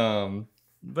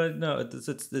 But no,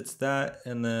 it's that,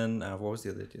 and then what was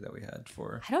the other idea that we had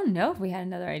for? I don't know if we had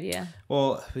another idea.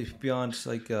 Well, beyond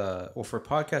like for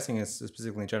podcasting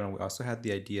specifically in general, we also had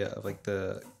the idea of like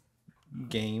the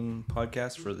game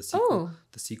podcast for the sequel. Oh.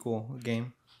 The sequel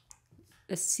game.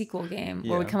 A sequel game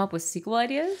Yeah. where we come up with sequel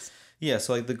ideas. Yeah,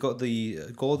 so like the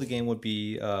goal of the game would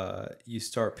be you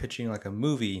start pitching like a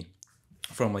movie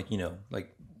from like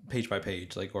page by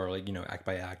page, like, or like act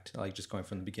by act, like just going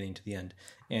from the beginning to the end,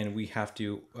 and we have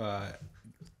to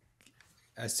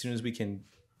as soon as we can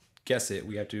guess it,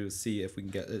 we have to see if we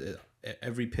can get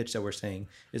every pitch that we're saying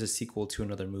is a sequel to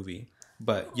another movie,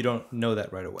 but you don't know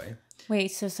that right away. Wait,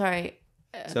 so sorry.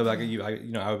 So like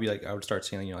I would start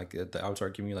saying I would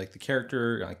start giving you like the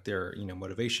character, like their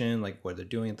motivation, like what they're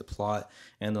doing, the plot,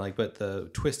 and like but the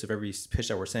twist of every pitch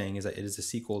that we're saying is that it is a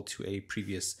sequel to a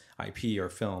previous IP or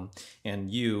film, and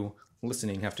you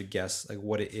listening have to guess like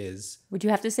what it is. Would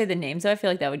you have to say the names though? I feel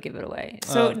like that would give it away.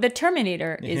 So the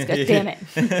Terminator is good. Damn it.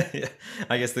 Yeah.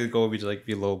 I guess the goal would be to like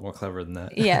be a little more clever than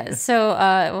that. Yeah. So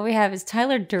what we have is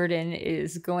Tyler Durden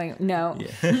is going Yeah.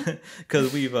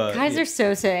 Because we've Kaiser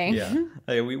Sose.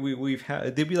 Yeah. We've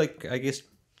had they'd be like I guess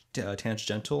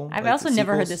tangential. I've like, also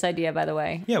never heard sequels. this idea, by the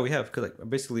way. Yeah, we have because like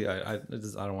basically I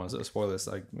don't want to spoil this,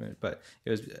 like, but it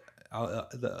was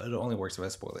it only works if I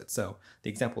spoil it. So the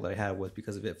example that I had was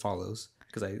because of It Follows,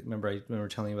 because I remember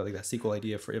telling you about like that sequel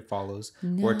idea for It Follows,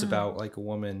 where it's about like a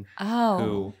woman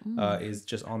who is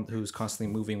just who's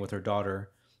constantly moving with her daughter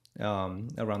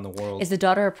around the world. Is the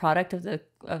daughter a product of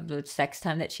the sex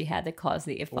time that she had that caused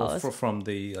the It Follows? From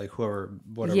the like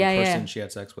whatever person she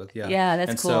had sex with. Yeah,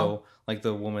 that's cool. And so like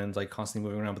the woman's like constantly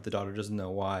moving around, but the daughter doesn't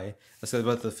know why. So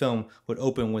but the film would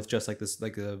open with just like this,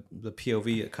 like the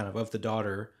POV kind of the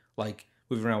daughter like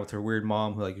moving around with her weird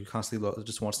mom who like constantly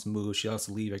just wants to move. She has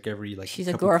to leave like every like she's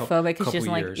agoraphobic because she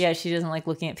doesn't like she doesn't like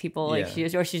looking at people like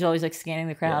she's always like scanning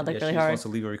the crowd really hard. She wants to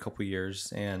leave every couple of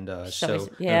years and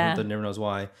they never knows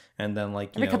why. And then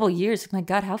like every couple of years, my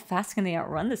God, how fast can they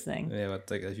outrun this thing? Yeah,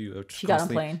 but like if you got on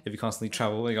plane. If you constantly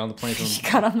travel like on the plane she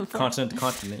got on the plane. continent to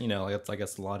continent, you know, like, I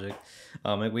guess the logic.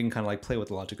 We can kind of like play with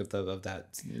the logic of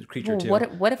that creature too.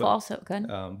 What if also good?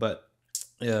 But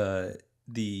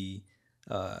the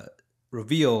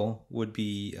reveal would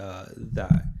be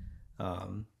that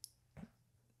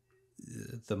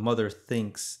the mother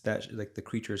thinks that like the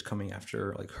creature is coming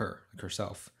after like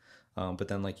herself, but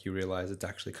then like you realize it's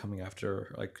actually coming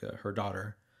after like her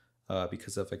daughter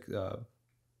because of like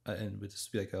and it would just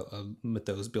be like a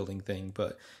mythos building thing,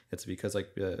 but it's because like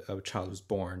a child was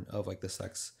born of like the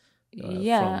sex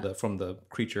from the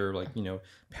creature like, you know,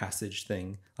 passage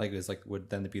thing, like is like would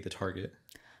then be the target.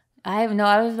 I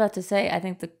was about to say, I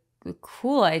think the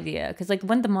cool idea, because like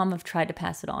when the mom have tried to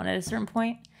pass it on at a certain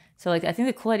point, so like I think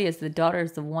the cool idea is the daughter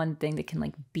is the one thing that can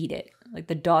like beat it. Like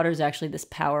the daughter's actually this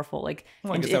powerful, like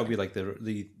I guess that would be like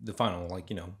the final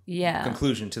like, you know,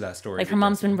 conclusion to that story. Like her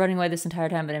mom's been running away this entire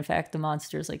time, but in fact the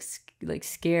monster's like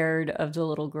scared of the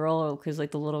little girl because like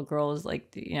the little girl is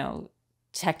like, you know,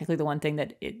 technically the one thing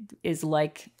that it is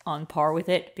like on par with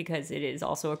it because it is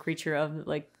also a creature of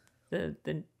like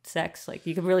the sex. Like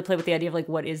you could really play with the idea of like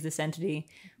what is this entity,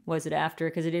 was it after,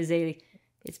 because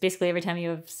it's basically every time you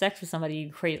have sex with somebody you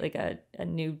create like a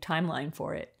new timeline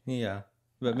for it.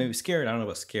 But maybe scared, I don't know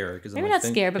about scared, because maybe not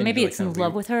scared, but maybe it's in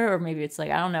love with her, or maybe it's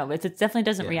like I don't know, but it definitely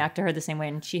doesn't react to her the same way,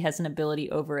 and she has an ability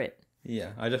over it.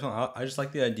 I just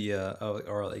like the idea of,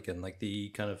 or like in like the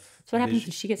kind of so what happens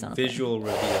when she gets on a visual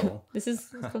plane? Reveal. This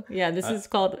is is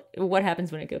called what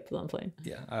happens when it gets on a plane.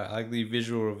 I like the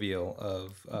visual reveal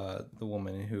of the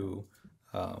woman who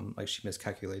like she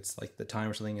miscalculates like the time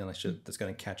or something, and like that's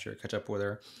gonna catch up with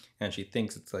her, and she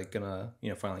thinks it's like gonna, you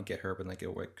know, finally get her, but like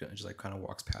it just like kind of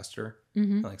walks past her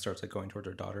and like starts like going towards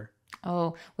her daughter.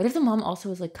 Oh, what if the mom also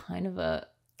is like kind of a,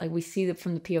 like we see that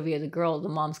from the POV of the girl, the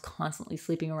mom's constantly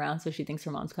sleeping around, so she thinks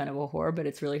her mom's kind of a whore, but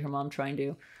it's really her mom trying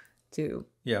to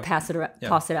pass it around,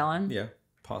 pass it on.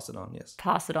 Pass it on, yes.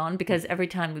 Pass it on, because every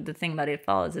time the thing about It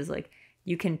Follows is like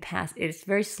you can pass. It's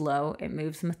very slow. It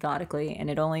moves methodically, and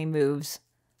it only moves.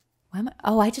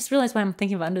 I just realized why I'm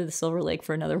thinking of Under the Silver Lake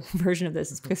for another version of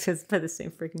this. It's because it's by the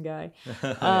same freaking guy.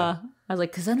 I was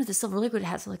like, because Under the Silver Lake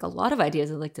has like a lot of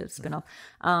ideas I'd like to spin off.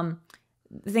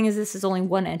 The thing is, this is only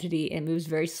one entity. It moves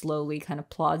very slowly, kind of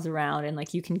plods around, and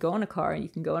like you can go in a car and you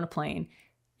can go in a plane,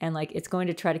 and like it's going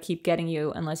to try to keep getting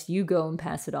you unless you go and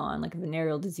pass it on, like a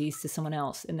venereal disease, to someone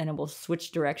else, and then it will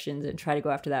switch directions and try to go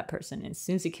after that person. And as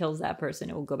soon as it kills that person,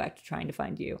 it will go back to trying to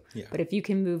find you. But if you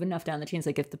can move enough down the chains,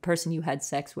 like if the person you had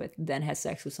sex with then has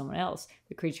sex with someone else,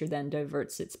 the creature then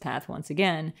diverts its path once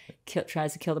again,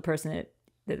 tries to kill the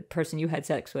person you had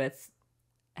sex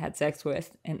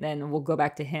with, and then we'll go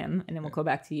back to him, and then we'll go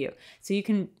back to you. So you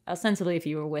can ostensibly, if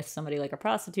you were with somebody like a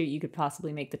prostitute, you could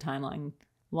possibly make the timeline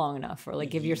long enough, or like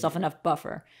give yourself enough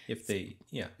buffer. If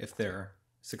they're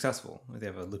successful, if they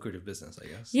have a lucrative business, I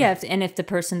guess.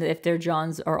 If their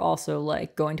Johns are also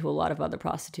like going to a lot of other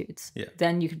prostitutes,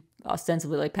 then you could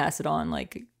ostensibly like pass it on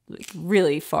like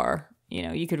really far. You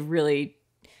know, you could really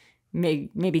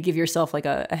maybe give yourself like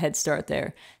a head start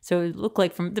there. So it looked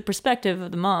like from the perspective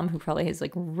of the mom, who probably is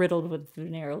like riddled with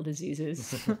venereal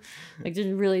diseases, like just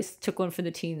really took one for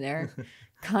the team there.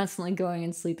 Constantly going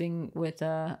and sleeping with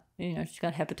she's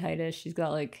got hepatitis, she's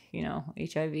got like, you know,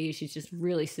 HIV, she's just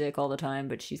really sick all the time,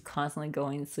 but she's constantly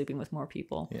going and sleeping with more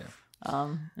people.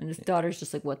 And this daughter's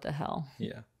just like, what the hell?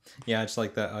 I just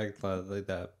like that. I like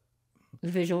that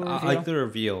visual reveal. I like the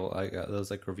reveal, like those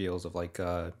like reveals of like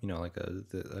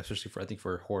especially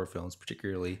for horror films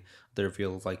particularly, the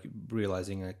reveal of like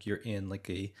realizing like you're in like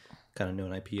a kind of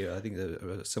known IP. I think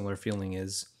a similar feeling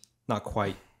is not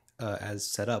quite as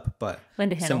set up, but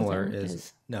similar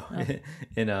is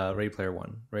in Ready Player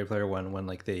One when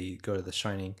like they go to The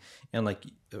Shining, and like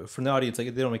from the audience,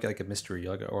 like they don't make it like a mystery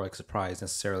or like surprise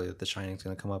necessarily that The Shining is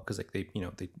going to come up, because like they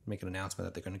make an announcement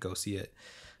that they're going to go see it,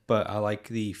 but I like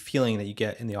the feeling that you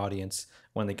get in the audience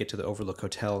when they get to the Overlook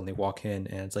Hotel and they walk in,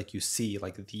 and it's like you see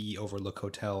like the Overlook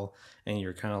Hotel, and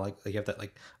you're kind of like you have that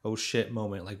like oh shit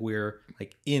moment, like we're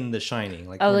like in The Shining,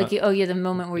 like the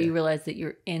moment where you realize that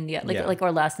you're in the like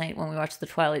our last night when we watched The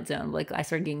Twilight Zone, like I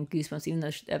started getting goosebumps even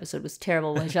though the episode was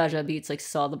terrible when Zsa Zsa Beetz like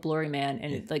saw the blurry man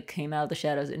and it like came out of the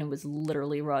shadows and it was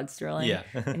literally Rod Sterling,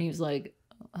 and he was like,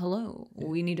 hello,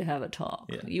 we need to have a talk.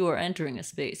 You are entering a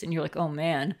space, and you're like, oh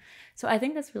man. So I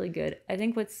think that's really good. I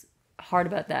think what's hard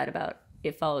about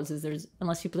It Follows is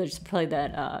unless people just play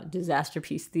that Disaster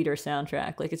Piece theater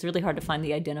soundtrack, like it's really hard to find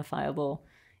the identifiable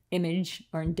image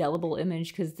or indelible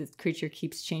image because the creature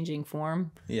keeps changing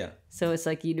form. Yeah. So it's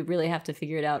like you really have to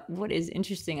figure it out. What is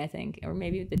interesting, I think, or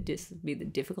maybe the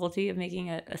difficulty of making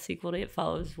a sequel to It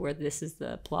Follows, where this is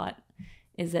the plot,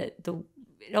 is that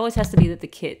it always has to be that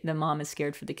the mom is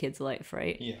scared for the kid's life,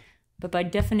 right? Yeah. But by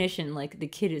definition, like the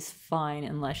kid is fine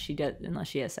unless she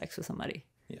has sex with somebody.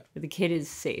 Yeah. The kid is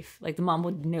safe. Like the mom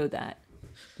would know that.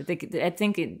 I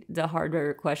think the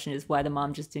harder question is why the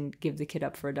mom just didn't give the kid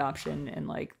up for adoption and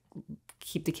like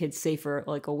keep the kid safer,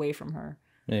 like away from her.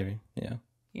 Maybe, yeah.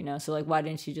 You know, so like why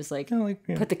didn't she just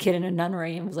put the kid in a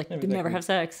nunnery and was like, never have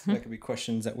sex? That could be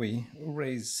questions that we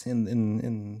raise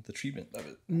in the treatment of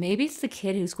it. Maybe it's the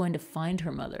kid who's going to find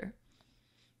her mother.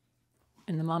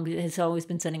 And the mom has always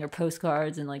been sending her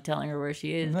postcards and like telling her where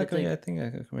she is. I think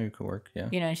that maybe could work. Yeah.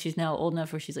 You know, and she's now old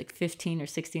enough where she's like 15 or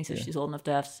 16, so she's old enough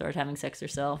to have to start having sex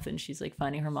herself. And she's like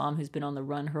finding her mom, who's been on the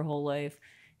run her whole life,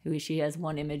 who she has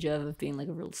one image of being like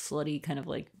a real slutty kind of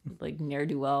like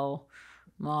ne'er-do-well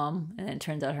mom. And then it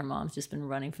turns out her mom's just been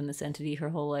running from this entity her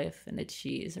whole life, and that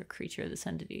she is a creature of this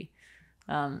entity.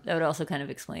 That would also kind of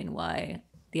explain why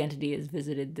the entity has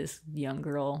visited this young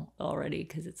girl already,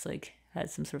 because it's like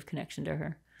has some sort of connection to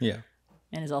her. Yeah.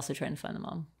 And is also trying to find the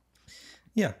mom.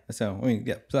 Yeah. So I mean,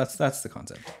 yeah. So that's the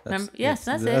concept. That's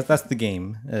it. That's the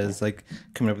game. Is like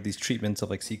coming up with these treatments of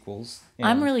like sequels.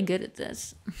 I'm really good at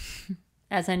this,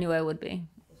 as I knew I would be,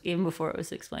 even before it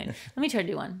was explained. Let me try to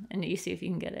do one, and you see if you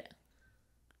can get it.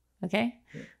 Okay.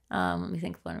 Yeah. Let me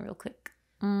think of one real quick.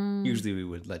 Usually we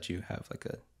would let you have like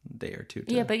a day or two.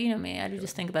 Yeah, but you know me, I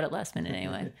just think about it last minute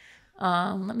anyway.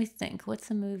 Let me think. What's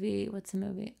a movie?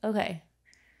 Okay.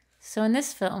 So in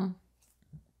this film.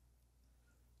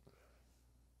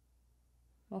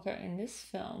 Oh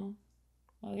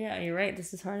yeah, you're right.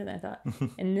 This is harder than I thought.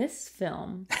 In this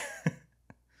film,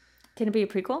 can it be a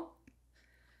prequel?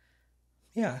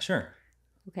 Yeah, sure.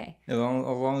 Okay. As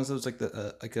long as it was like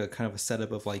like a kind of a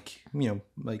setup of like, you know,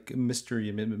 like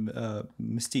mystery,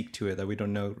 mystique to it that we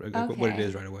don't know what it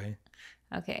is right away.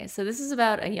 Okay, so this is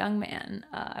about a young man.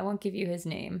 I won't give you his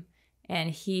name, and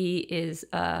he is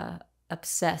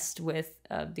obsessed with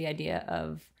the idea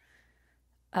of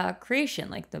creation,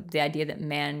 like the idea that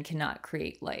man cannot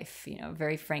create life. You know,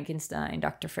 very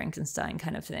Dr. Frankenstein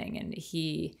kind of thing, and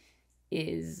he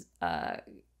is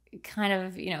kind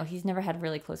of, you know, he's never had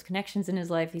really close connections in his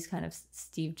life. He's kind of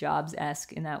Steve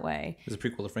Jobs-esque in that way. Is it a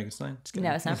prequel to Frankenstein?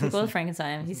 No, it's not a prequel to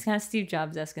Frankenstein. He's kind of Steve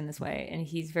Jobs-esque in this way, and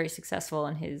he's very successful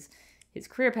in his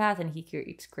career path, and he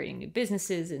keeps creating new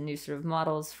businesses and new sort of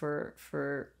models for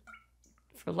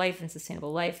life and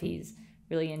sustainable life. He's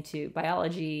really into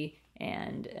biology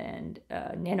and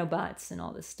nanobots and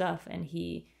all this stuff, and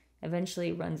he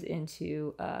eventually runs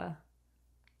into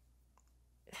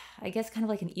I guess kind of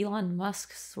like an Elon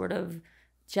Musk sort of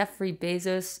Jeffrey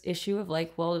Bezos issue of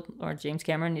like, well, or James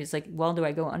Cameron is like, well, do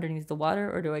I go underneath the water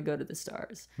or do I go to the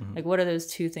stars? Mm-hmm. Like, what are those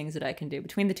two things that I can do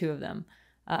between the two of them?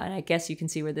 And I guess you can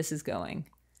see where this is going.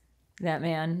 That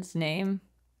man's name,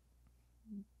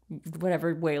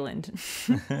 whatever, Wayland.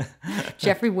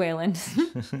 Jeffrey Wayland.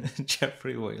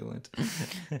 Jeffrey Wayland.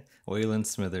 Wayland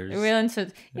Smithers.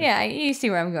 Yeah, you see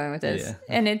where I'm going with this. Yeah.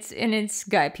 And it's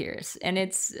Guy Pearce. And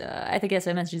it's I guess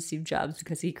I mentioned Steve Jobs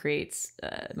because he creates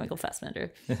Michael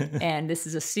Fassbender. And this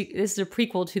is a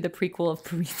prequel to the prequel of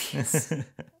Prometheus.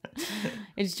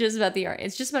 It's just about the art.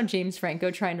 It's just about James Franco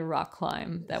trying to rock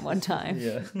climb that one time.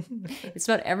 Yeah. It's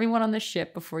about everyone on the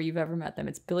ship before you've ever met them.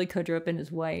 It's Billy Kudrup and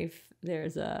his wife.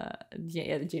 There's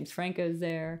James Franco's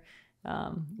there.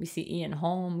 We see Ian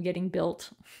Holm getting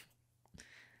built.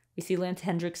 We see Lance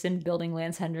Hendrickson building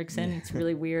Lance Hendrickson. It's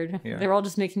really weird. Yeah. They're all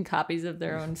just making copies of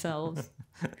their own selves.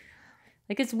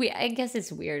 Like I guess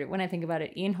it's weird when I think about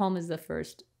it. Ian Holm is the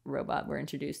first robot we're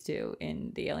introduced to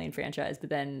in the Alien franchise,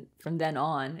 but then from then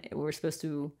on, we're supposed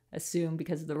to assume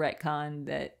because of the retcon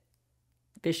that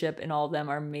Bishop and all of them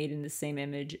are made in the same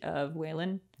image of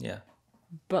Wayland. Yeah.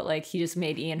 But like he just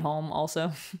made Ian Holm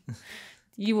also.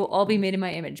 You will all be made in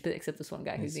my image, but except this one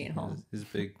guy who's Ian Holm. He's a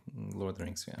big Lord of the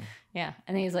Rings fan. Yeah,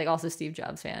 and then he's like also Steve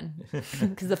Jobs fan.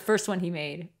 Because the first one he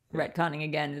made, retconning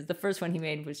again, is the first one he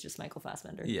made was just Michael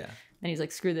Fassbender. Yeah. And he's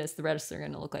like, screw this, the rest are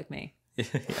going to look like me.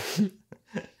 But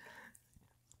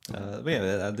yeah,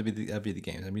 that'd be the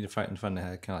game. I mean, fun to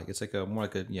have, kind of like it's like more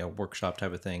like a workshop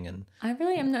type of thing. And I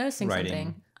really am noticing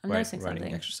something. I'm noticing writing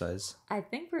something. Exercise. I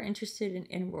think we're interested in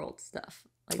in-world stuff.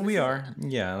 Like we are,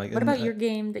 yeah. Like, what about your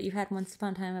game that you had once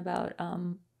upon a time about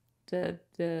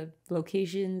the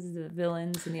locations, the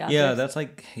villains, and the objects?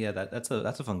 Yeah,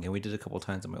 that's a fun game. We did a couple of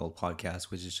times on my old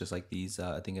podcast, which is just like these.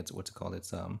 I think it's what's it called?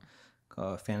 It's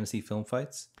fantasy film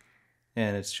fights,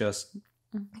 and it's just.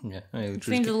 Yeah, it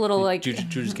seems a little like Drew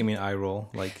just gave me an eye roll.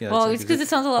 Like, yeah, well, it's because it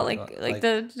sounds a lot like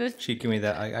the she gave me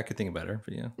that. I could think of better,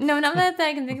 but yeah. No, not that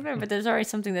I can think of it, but there's already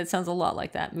something that sounds a lot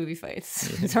like that. Movie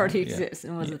fights. It already exists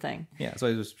and was a thing. Yeah, so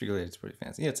it's pretty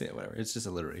fancy. Yeah, whatever. It's just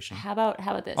alliteration. How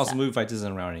about this? Also, movie fights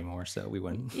isn't around anymore, so we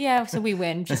win. Yeah, so we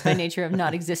win just by nature of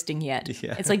not existing yet.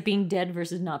 Yeah. It's like being dead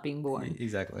versus not being born.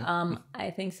 Exactly.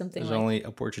 I think something. There's only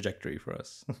upward trajectory for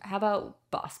us. How about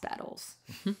boss battles?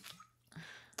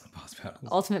 Boss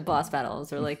battles. Ultimate boss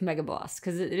battles or like mega boss,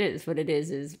 because it is what it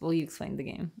is. Well, you explain the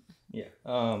game. Yeah.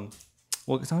 Well,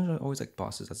 it's not always like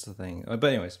bosses. That's the thing. But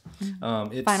anyways,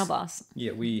 it's final boss.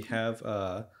 Yeah, we have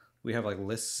like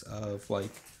lists of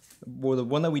like. Well, the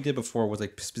one that we did before was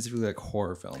like specifically like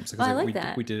horror films. I like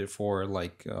that. We did it for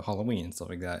like Halloween and stuff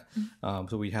like that.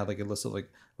 So we had like a list of like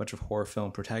a bunch of horror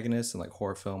film protagonists and like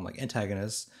horror film like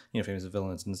antagonists, famous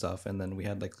villains and stuff. And then we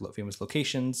had like famous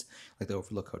locations, like the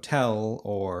Overlook Hotel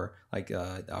or like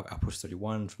Outpost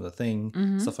 31 from The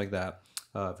Thing, stuff like that.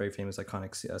 Very famous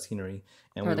iconic scenery.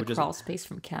 And or we the crawl space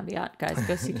from Caveat. Guys,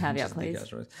 go see Caveat,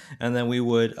 please. And then we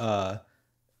would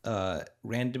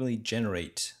randomly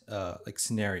generate like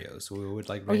scenarios. So we would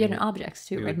like getting objects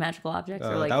too, like magical objects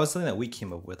or like that was something that we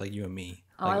came up with, like you and me.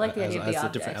 Oh, I like the idea of the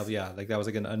objects. Like that was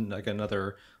like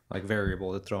another like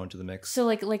variable to throw into the mix. So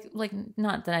like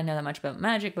not that I know that much about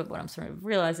magic, but what I'm sort of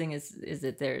realizing is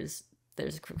that there's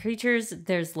creatures,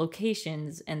 there's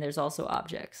locations, and there's also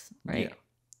objects, right? Yeah.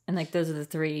 And like those are the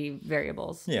three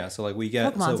variables. Yeah, so like we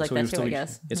get Pokemon's like that too, I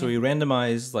guess. Yeah, so we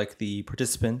randomize like the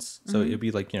participants. So it'd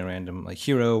be like random like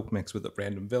hero mixed with a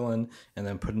random villain, and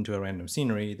then put into a random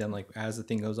scenery. Then like as the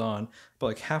thing goes on, but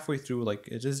like halfway through, like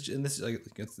it is, and this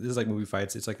is like movie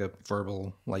fights. It's like a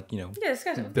verbal like yeah, it's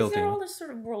kind of building. All this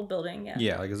sort of world building. Yeah.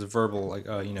 Yeah, like it's a verbal like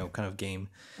kind of game,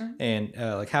 and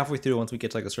like halfway through, once we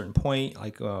get to like a certain point,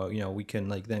 like we can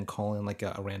like then call in like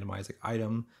a randomized like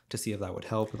item to see if that would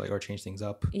help or change things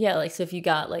up. Yeah, like so if you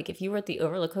were at the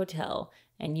Overlook Hotel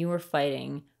and you were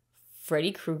fighting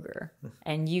Freddy Krueger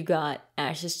and you got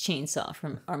Ash's chainsaw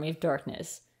from Army of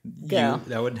Darkness, that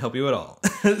wouldn't help you at all.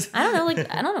 I don't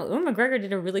know. Ewan McGregor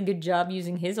did a really good job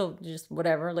using his just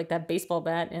whatever, like that baseball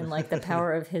bat and like the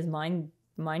power of his mind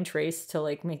trace to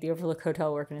like make the Overlook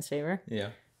Hotel work in his favor.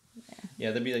 Yeah,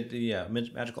 there'd be like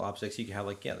magical objects. You could have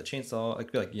like the chainsaw,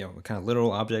 like be like kind of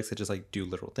literal objects that just like do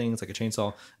literal things. Like a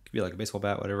chainsaw could be like a baseball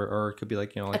bat, whatever, or it could be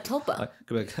like like a tulpa.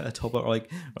 Could be like a tulpa, or like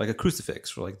a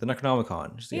crucifix, or like the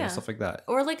Necronomicon, just, stuff like that.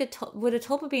 Or like would a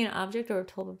tulpa be an object or a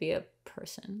tulpa be a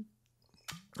person?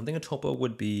 I think a tulpa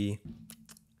would be.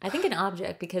 I think an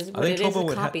object because it is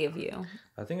a copy of you.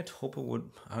 I think a tulpa would.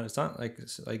 It's not like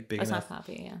big enough. It's not a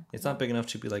copy, yeah. It's not big enough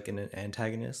to be like an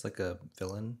antagonist, like a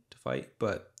villain to fight,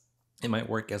 but it might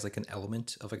work as like an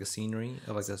element of like a scenery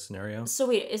of like a scenario. So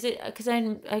wait, is it because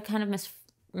I kind of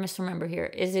misremember here?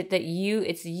 Is it that you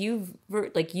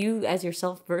as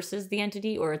yourself versus the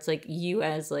entity, or it's like you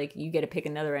as like you get to pick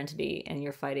another entity and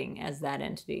you're fighting as that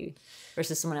entity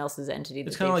versus someone else's entity?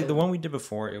 It's kind of like the one we did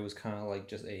before. It was kind of like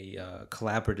just a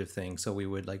collaborative thing. So we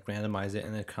would like randomize it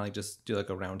and then kind of like just do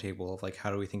like a round table of like how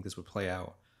do we think this would play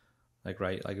out. Like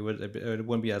right, like it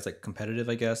wouldn't be as like competitive,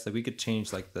 I guess. Like we could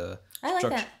change like the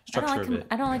structure of it.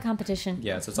 I don't like competition.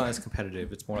 Yeah, so it's not as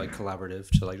competitive. It's more like collaborative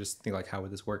to like just think like how would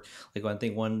this work. Like I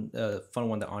think one fun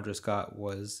one that Andres got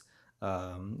was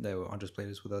that Andres played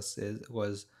this with us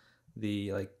was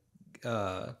the like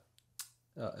the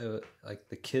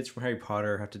kids from Harry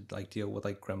Potter have to like deal with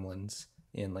like gremlins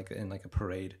in a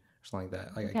parade or something like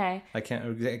that. Like okay. I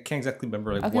can't exactly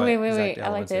remember like what exact elements I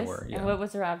like this. they were. Yeah. And what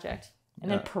was their object? And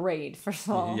then parade, first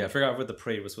of all. Yeah, I forgot what the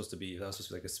parade was supposed to be. That was supposed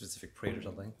to be like a specific parade or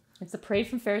something. It's the parade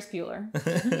from Ferris Bueller.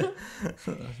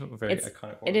 Very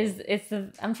iconic one. It is. It's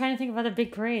the. I'm trying to think of other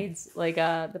big parades, like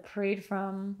the parade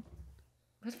from.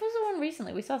 What was the one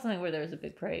recently? We saw something where there was a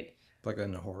big parade. Like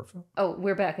in a horror film? Oh,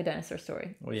 We're Back, A Dinosaur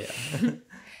Story. Well, yeah.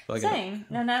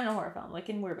 No, not in a horror film. Like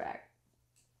in We're Back.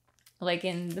 Like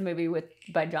in the movie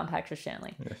by John Patrick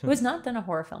Shanley. It was not done a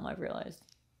horror film, I've realized.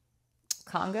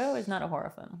 Congo is not a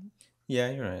horror film. Yeah,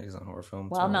 you're right. It's not a horror film.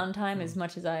 Wild Mountain Time, as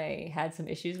much as I had some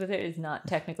issues with it, is not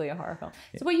technically a horror film.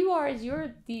 So what you are is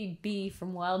you're the bee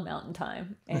from Wild Mountain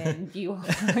Time, and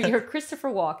you're Christopher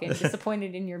Walken,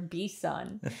 disappointed in your bee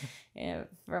son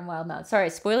from Wild Mountain. Sorry,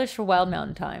 spoilers for Wild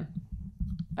Mountain Time.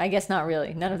 I guess not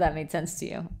really. None of that made sense to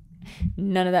you.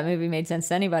 None of that movie made sense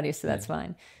to anybody, so that's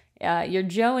fine. You're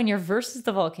Joe, and you're versus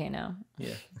the volcano.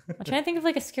 Yeah. I'm trying to think of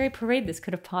like a scary parade this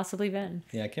could have possibly been.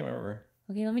 Yeah, I can't remember.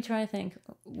 Okay, let me try to think.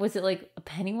 Was it like a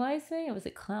Pennywise thing? Or was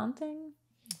it clown thing?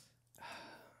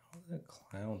 A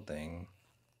clown thing.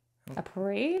 A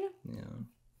parade? Yeah. I'm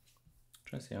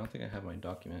trying to see. I don't think I have my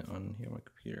document on here on my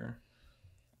computer.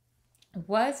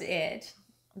 Was it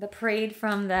the parade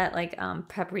from that like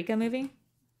Paprika movie?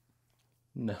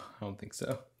 No, I don't think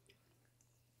so.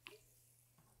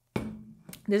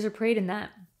 There's a parade in that,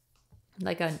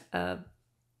 like a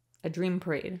dream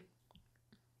parade.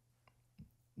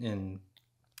 In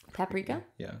Paprika?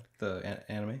 Yeah, the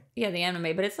anime. Yeah, the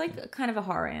anime, but it's like kind of a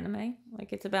horror anime.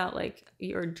 Like it's about like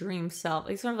your dream self.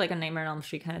 It's sort of like a Nightmare on Elm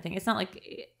Street kind of thing. It's not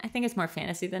like, I think it's more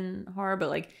fantasy than horror, but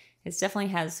like it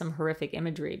definitely has some horrific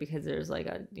imagery because there's like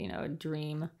a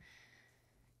dream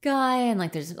guy and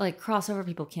like there's like crossover.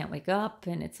 People can't wake up,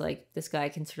 and it's like this guy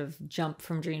can sort of jump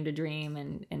from dream to dream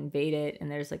and invade it, and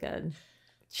there's like a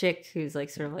chick who's like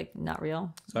sort of like not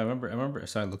real. So I remember.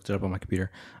 So I looked it up on my computer.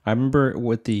 I remember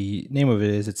what the name of it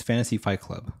is. It's Fantasy Fight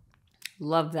Club.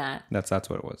 Love that. That's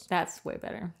what it was. That's way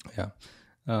better. Yeah.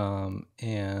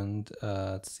 And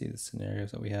let's see the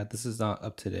scenarios that we had. This is not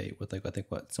up to date with like I think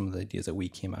what some of the ideas that we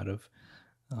came out of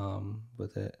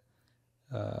with it.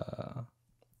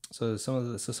 So some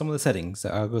of the settings.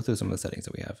 I'll go through some of the settings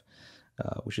that we have,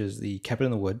 which is the cabin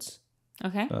in the woods.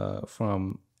 Okay.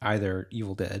 From either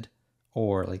Evil Dead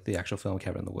or like the actual film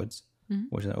Cabin in the Woods,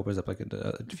 which then opens up like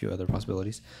a few other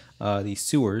possibilities. The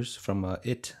sewers from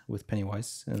It with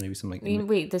Pennywise, and maybe some like.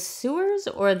 Wait, the sewers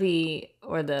or the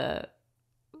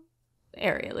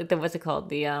area, like the what's it called,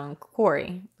 the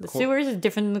quarry. The sewers is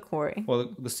different than the quarry.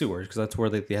 Well, the sewers, because that's where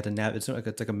they had to navigate.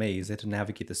 It's like a maze. They had to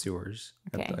navigate the sewers.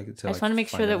 Okay. I just want to make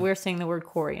sure that we're saying the word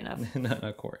quarry enough.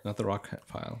 not quarry, not the rock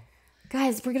pile.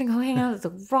 Guys, we're gonna go hang out at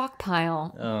the rock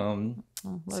pile.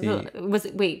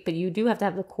 Wait, but you do have to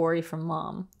have the quarry from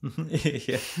Mom.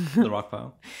 Yeah, the rock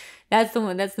pile. That's the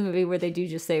one. That's the movie where they do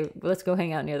just say, "Let's go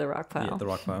hang out near the rock pile." Yeah, the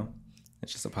rock pile.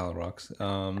 It's just a pile of rocks.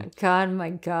 God, my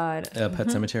God. Pet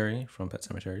Cemetery from Pet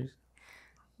Cemeteries.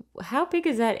 How big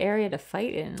is that area to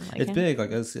fight in? Like, it's big.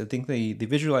 Like I think they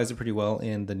visualize it pretty well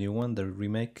in the new one, the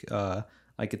remake.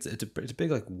 Like it's a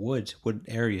big like wood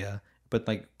area, but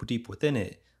like deep within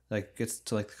it, like gets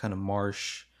to like the kind of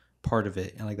marsh part of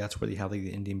it, and like that's where they have like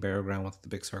the Indian burial ground with the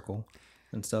big circle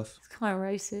and stuff. It's kind of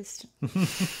racist.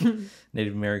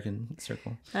 Native American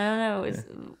circle. I don't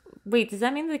know. Wait, does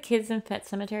that mean the kids in Pet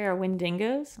Cemetery are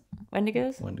Wendigos?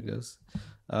 Wendigos.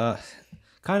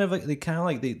 Kind of like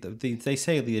they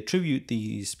say they attribute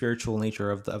the spiritual nature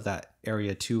of that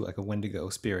area to like a Wendigo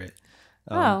spirit.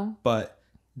 But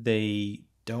they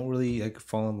don't really like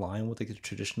fall in line with like the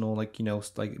traditional like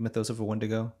like mythos of a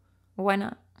Wendigo. Why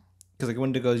not? Because like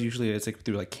Wendigos usually it's like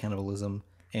through like cannibalism,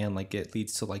 and like it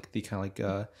leads to like the kind of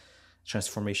like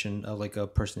transformation of like a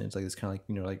person into like this kind of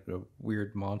like like a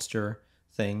weird monster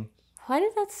thing. Why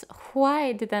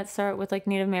did that start with like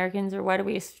Native Americans, or why do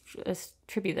we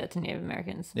attribute that to Native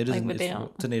Americans? It isn't. Like,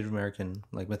 It's a Native American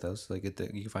like mythos. Like you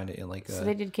can find it in like. So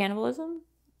they did cannibalism,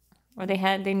 or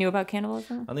they knew about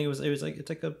cannibalism. I think it was like it's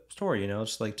like a story,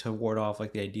 just like to ward off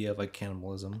like the idea of like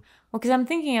cannibalism. Well, because I'm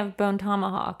thinking of Bone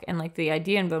Tomahawk, and like the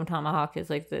idea in Bone Tomahawk is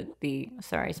like the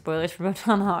sorry, spoilers for Bone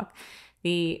Tomahawk,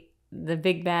 the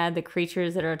big bad, the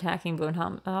creatures that are attacking Bone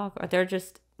Tomahawk, they're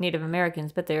just Native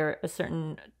Americans, but they're a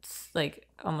certain like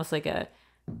almost like a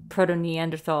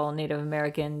proto-Neanderthal Native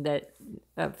American that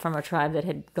from a tribe that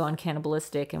had gone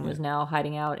cannibalistic and was now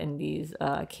hiding out in these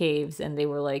caves, and they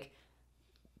were like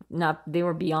they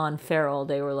were beyond feral.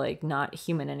 They were like not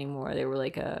human anymore. They were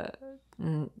like a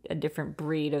different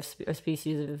breed of a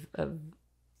species of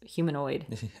humanoid.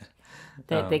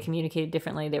 They communicated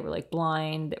differently. They were like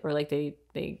blind, or like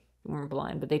they weren't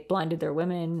blind, but they blinded their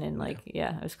women, and like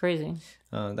it was crazy.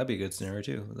 That'd be a good scenario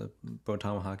too, the Bone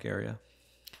Tomahawk area.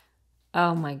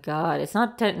 Oh my God, it's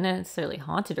not necessarily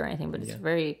haunted or anything, but it's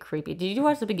very creepy. Did you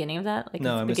watch the beginning of that? Like,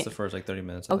 no, I missed the first like 30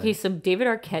 minutes. Okay, so David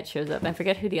Arquette shows up. I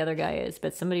forget who the other guy is,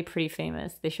 but somebody pretty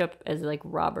famous. They show up as like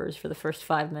robbers for the first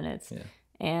 5 minutes,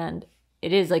 and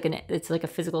it is like it's like a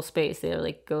physical space. They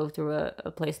like go through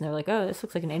a place, and they're like, oh, this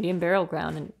looks like an Indian burial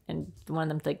ground, and one of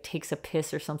them like takes a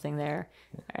piss or something there,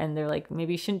 and they're like,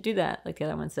 maybe you shouldn't do that, like the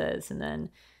other one says, and then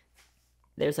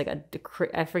there's like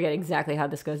I forget exactly how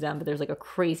this goes down, but there's like a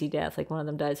crazy death. Like one of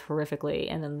them dies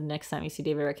horrifically, and then the next time you see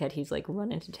David Arquette, he's like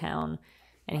run into town,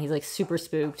 and he's like super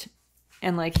spooked,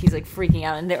 and like he's like freaking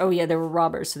out. And there were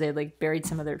robbers, so they like buried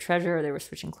some of their treasure, or they were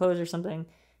switching clothes or something.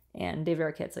 And David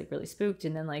Arquette's like really spooked,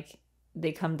 and then like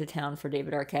they come to town for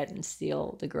David Arquette and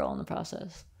steal the girl in the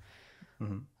process.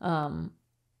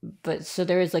 But so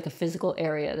there is like a physical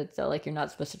area that like you're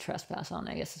not supposed to trespass on,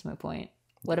 I guess is my point.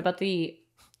 What about the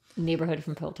neighborhood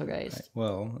from Poltergeist? Right.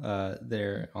 Well,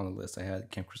 there on the list I had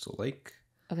Camp Crystal Lake.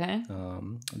 Okay.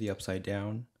 The Upside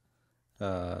Down.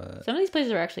 Some of these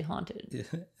places are actually haunted.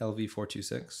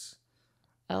 LV426.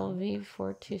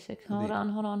 LV426. Hold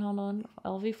on.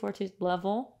 LV426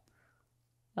 level.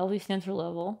 LV stands for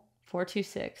level.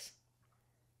 426.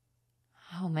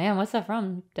 Oh man, what's that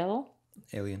from? Devil?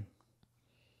 Alien.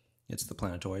 It's the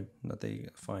planetoid that they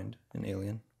find in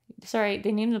Alien. Sorry,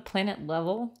 they named the planet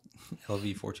Level?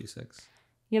 LV426.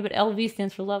 Yeah, but LV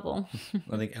stands for level.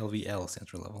 I think LVL stands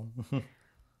for level.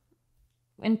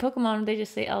 In Pokemon, they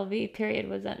just say LV, period.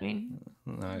 What does that mean?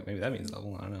 Maybe that means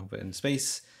level. I don't know. But in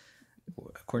space,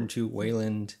 according to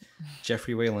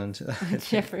Jeffrey Wayland.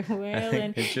 Jeffrey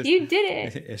Wayland. You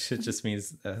did it. It just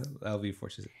means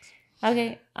LV426.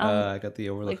 Okay. I got the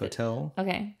Overlook Hotel.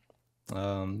 Okay.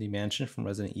 The mansion from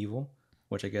Resident Evil,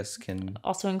 which I guess can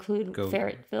also include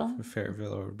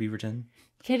Ferretville or Beaverton.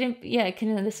 Can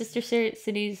the sister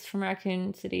cities from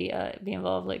Raccoon City be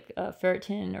involved, like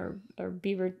Ferreton or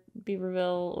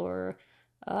Beaverville or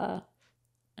I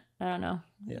don't know,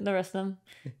 the rest of them,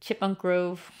 Chipmunk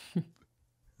Grove.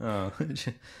 Got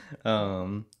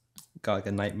like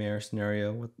a nightmare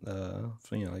scenario with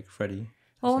like Freddy.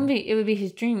 Well, it would be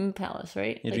his dream palace,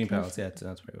 right? Yeah, like dream palace. Yeah,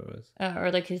 that's probably what it was.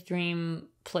 Or like his dream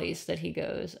place that he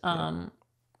goes.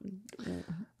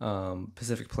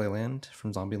 Pacific Playland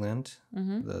from Zombieland,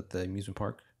 the amusement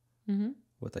park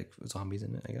with like zombies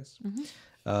in it, I guess.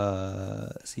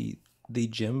 See the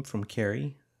gym from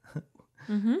Carrie,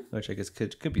 which I guess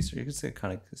could be a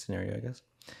kind of scenario, I guess.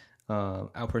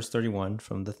 Outpost 31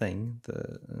 from The Thing,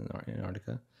 in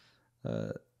Antarctica.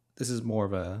 This is more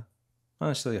of a not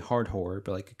necessarily hard horror,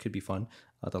 but like it could be fun.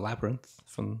 The Labyrinth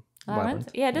from Labyrinth.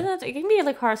 Yeah, it can be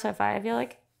like horror sci-fi, I feel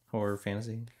like. Horror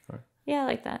fantasy. Yeah, I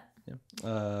like that. Yeah.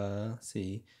 Let's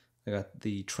see. I got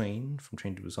the train from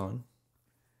Train to Busan.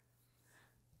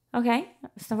 Okay.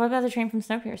 So what about the train from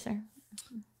Snowpiercer?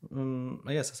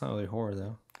 I guess that's not really horror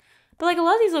though. But like a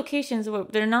lot of these locations,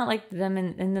 they're not like them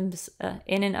in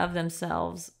and of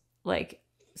themselves like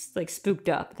spooked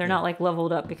up. They're not like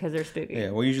leveled up because they're spooky.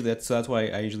 Yeah, well, usually that's why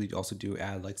I usually also do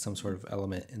add like some sort of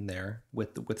element in there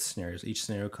with scenarios. Each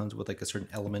scenario comes with like a certain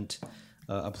element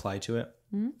applied to it.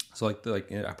 So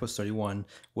like Outpost 31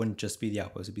 wouldn't just be the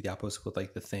outpost; it'd be the outpost with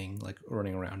like the thing like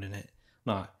running around in it,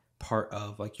 not part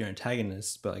of like your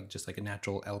antagonist, but like just like a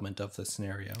natural element of the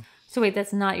scenario. So wait,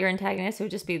 that's not your antagonist. It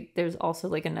would just be there's also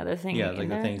like another thing. Yeah, like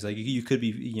the things like you could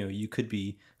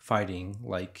be fighting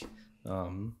like.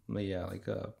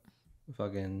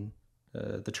 Fucking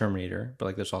the Terminator, but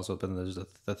like there's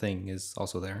the Thing is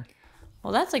also there.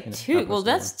 Well, that's like two. Well,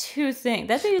 that's two things.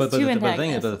 That's two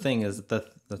antagonists. But the thing is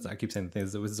that's I keep saying the thing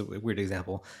is, it was a weird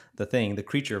example. The Thing, the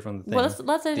creature from the Thing. Well,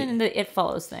 let's add in the It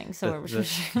Follows thing. So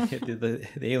the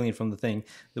alien from the Thing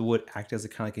that would act as a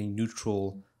kind of like a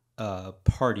neutral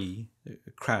party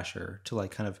crasher to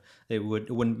like kind of it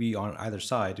wouldn't be on either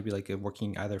side. It'd be like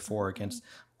working either for or against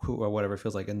who or whatever it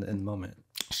feels like in the moment.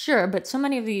 Sure, but so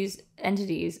many of these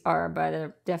entities are, by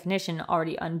their definition,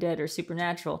 already undead or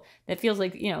supernatural. That feels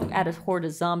like, add a horde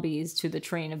of zombies to the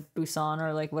train of Busan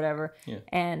or like whatever. Yeah.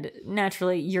 And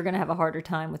naturally, you're going to have a harder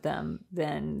time with them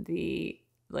than the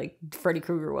like Freddy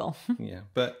Krueger will. Yeah,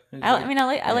 but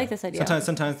I like this idea.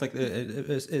 Sometimes like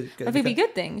it could be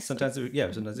good things. Sometimes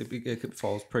it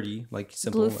falls pretty like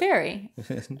simple. Blue fairy,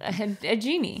 a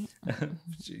genie.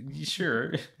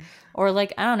 Sure. Or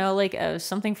like I don't know, like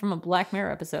something from a Black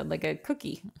Mirror episode, like a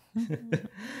cookie. But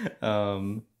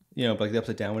like the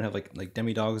Upside Down would have like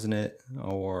demi-dogs in it,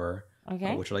 or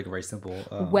which are like very simple.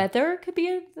 Weather could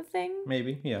be the thing.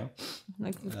 Maybe, yeah.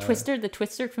 Like Twister, the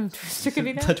Twister from Twister could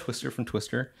be that. The Twister from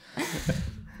Twister.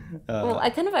 Well, I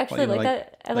kind of actually like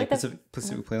that. I like that.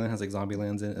 Pacific Playland has like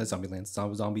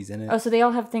zombies in it. Oh, so they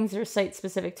all have things that are site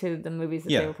specific to the movies that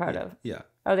they were proud of. Yeah.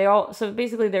 Oh, they all. So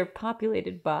basically, they're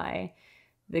populated by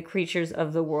the creatures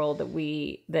of the world that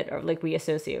we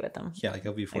associate with them. Yeah, like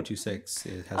LV426,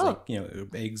 it has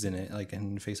eggs in it, like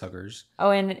and face huggers.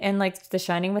 Oh, and like The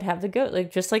Shining would have the goat, like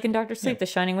just like in Doctor Sleep, The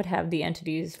Shining would have the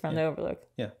entities from the Overlook.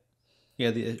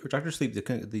 Yeah, the Doctor Sleep,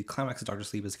 the climax of Doctor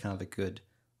Sleep is kind of a good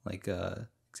like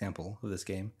example of this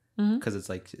game because it's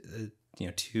like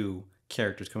two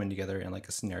characters coming together in like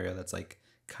a scenario that's like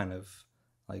kind of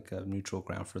like a neutral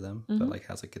ground for them, but like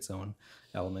has like its own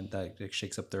element that like,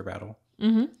 shakes up their battle.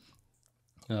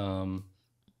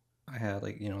 I had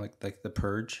like like the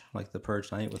purge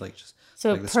night with like just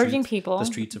like purging people, the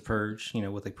streets of purge,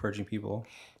 with like purging people.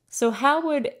 So how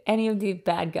would any of the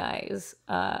bad guys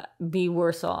be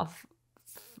worse off,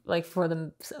 like for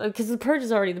them? Because the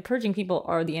purging people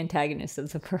are the antagonists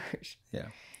of the purge. Yeah.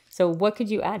 So what could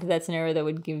you add to that scenario that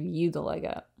would give you the leg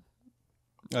up?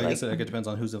 I guess it depends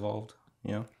on who's involved.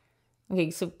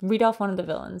 Okay, so read off one of the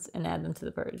villains and add them to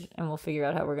the purge, and we'll figure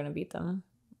out how we're gonna beat them.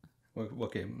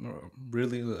 Okay,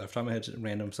 really, off the top of my head,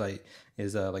 random site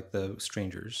is like the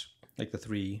strangers, like the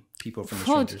 3 people from the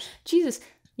strangers. Jesus,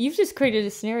 you've just created a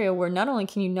scenario where not only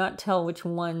can you not tell which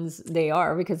ones they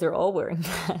are because they're all wearing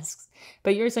masks,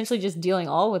 but you're essentially just dealing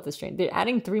all with the strangers. They're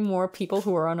adding 3 more people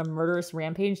who are on a murderous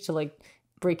rampage to like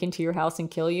break into your house and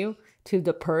kill you to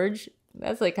the purge.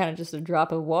 That's like kind of just a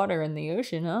drop of water in the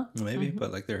ocean, huh? Maybe,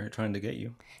 but like they're trying to get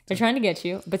you. They're trying to get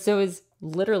you, but so is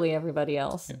literally everybody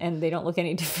else, and they don't look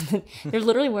any different. They're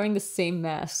literally wearing the same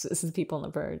masks as the people in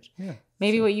the purge. Yeah.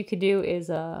 Maybe what you could do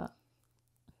is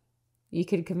you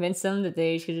could convince them that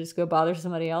they should just go bother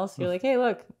somebody else. You're like, hey,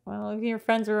 look, well, your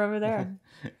friends are over there.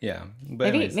 Yeah.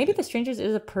 But maybe The Strangers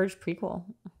is a purge prequel.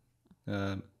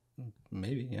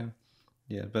 Maybe, yeah.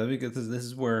 Yeah, but because this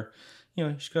is where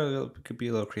you could be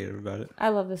a little creative about it. I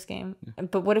love this game. Yeah.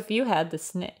 But what if you had the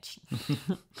snitch?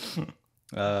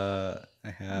 I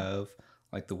have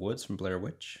like the woods from Blair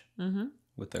Witch.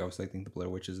 With I think the Blair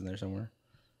Witch is in there somewhere.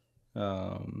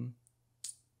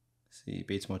 See,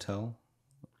 Bates Motel.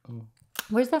 Oh.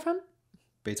 Where's that from?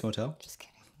 Bates Motel. Just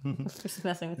kidding. Just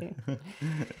messing with you.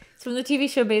 It's from the TV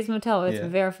show Bates Motel with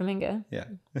Vera Farmiga. Yeah,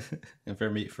 and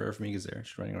Vera Farmiga's there.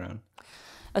 She's running around.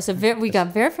 Oh, so we got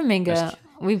Vera Farmiga.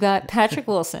 We've got Patrick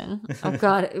Wilson. Oh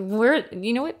God,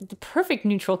 you know what? The perfect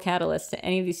neutral catalyst to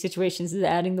any of these situations is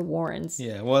adding the Warrens.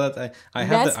 Yeah, well, I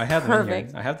have them in here.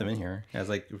 I have them in here as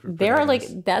like. They're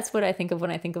like that's what I think of when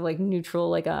I think of like neutral.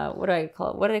 Like what do I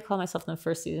call it? What did I call myself in the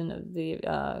first season of the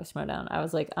Schmoedown? I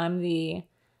was like, I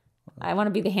want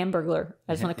to be the Hamburglar.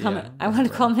 I just want to come. I want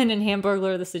to come in and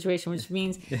Hamburglar the situation, which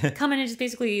means come in and just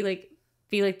basically like.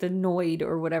 Be like the Noid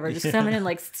or whatever, just come in and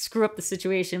like screw up the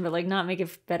situation, but like not make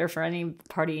it better for any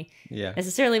party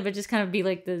necessarily, but just kind of be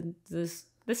like the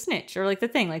snitch or like the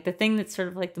thing that's sort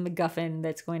of like the MacGuffin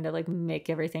that's going to like make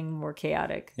everything more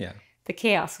chaotic. Yeah, the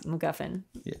chaos MacGuffin.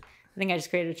 Yeah, I think I just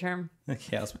created a term. The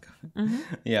chaos MacGuffin.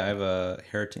 Yeah, I have a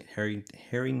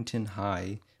Harrington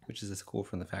High, which is a school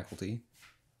from the faculty.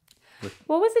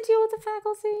 What was the deal with the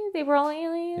faculty? They were all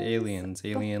aliens.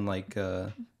 Alien like.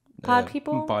 Pod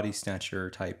people? Body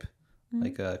snatcher type,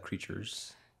 like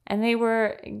creatures. And they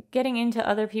were getting into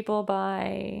other people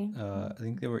by... I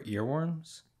think they were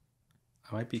earworms.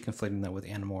 I might be conflating that with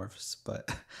Animorphs,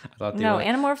 but I thought they were... No,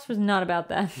 Animorphs was not about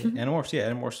that.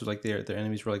 Animorphs was like their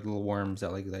enemies were like little worms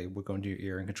that like they would go into your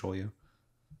ear and control you.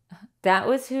 That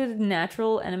was who the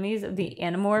natural enemies of the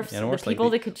Animorphs, the people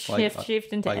that could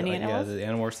shift into any animals? Yeah, the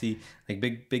Animorphs, the like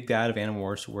big bad of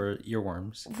Animorphs were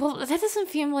earworms. Well, that doesn't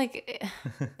feel like...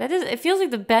 It feels like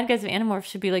the bad guys of Animorphs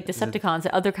should be like Decepticons,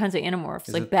 other kinds of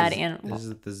Animorphs, like bad animals. Is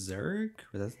it the Zerg?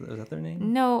 Was that their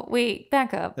name? No, wait,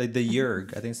 back up. Like the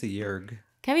Yerg. I think it's the Yerg.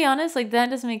 Can I be honest? Like, that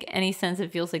doesn't make any sense.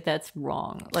 It feels like that's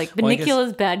wrong. Like,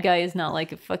 Benicula's bad guy is not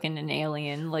like a fucking an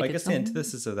alien. Like, I guess the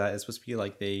antithesis of that is supposed to be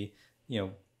like they,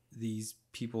 these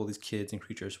people, these kids and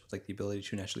creatures with like the ability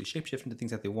to naturally shapeshift into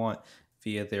things that they want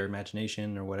via their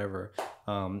imagination or whatever.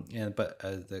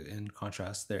 In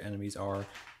contrast, their enemies are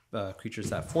creatures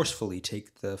that forcefully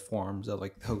take the forms of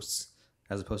like hosts,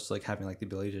 as opposed to like having like the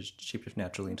ability to shapeshift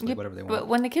naturally into like whatever they want. But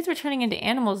when the kids were turning into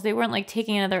animals, they weren't like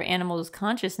taking another animal's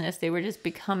consciousness. They were just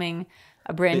becoming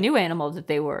a brand new animal that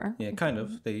they were. Yeah, kind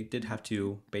of. They did have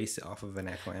to base it off of an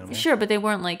actual animal. Sure, but they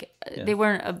weren't like they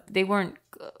weren't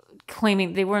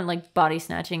claiming, they weren't like body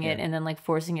snatching it and then like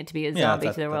forcing it to be a zombie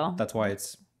to their will. That's why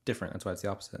it's different. That's why it's the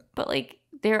opposite. But like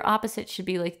their opposite should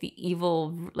be like the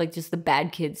evil, like just the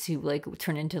bad kids who like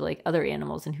turn into like other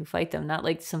animals and who fight them, not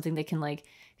like something they can like,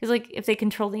 because like if they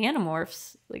control the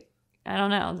Animorphs, like I don't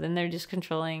know, then they're just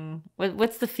controlling.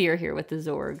 What's the fear here with the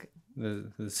Zorg?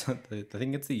 I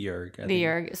think it's the Yerg.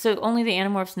 Yerg. So only the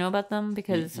Animorphs know about them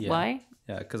because why?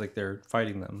 Yeah, because like they're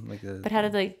fighting them. But how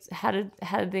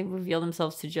did they reveal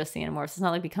themselves to just the Animorphs? It's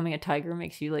not like becoming a tiger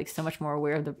makes you like so much more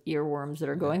aware of the earworms that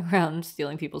are going around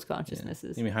stealing people's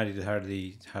consciousnesses. You mean how do the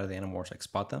Animorphs like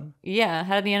spot them? Yeah,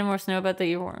 how did the Animorphs know about the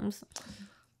earworms?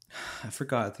 I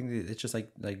forgot. I think it's just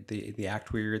like they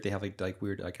act weird. They have like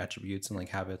weird like attributes and like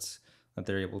habits. that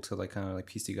they're able to like kind of like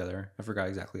piece together. I forgot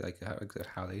exactly like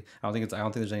how they. I don't think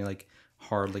there's any like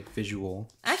hard like visual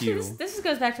cue. Actually, this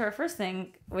goes back to our first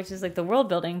thing, which is like the world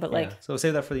building. But like, so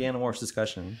save that for the Animorphs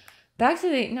discussion. Back to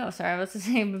the I was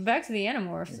saying, but back to the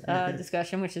Animorphs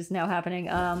discussion, which is now happening.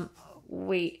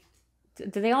 Wait,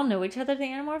 do they all know each other? The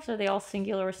Animorphs, or are they all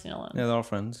singular or synonyms? Yeah, they're all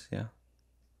friends. Yeah.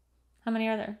 How many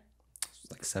are there?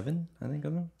 Like 7, I think,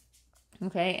 of them.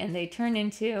 Okay, and they turn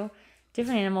into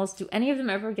different animals. Do any of them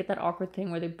ever get that awkward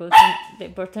thing where they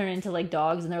both turn into like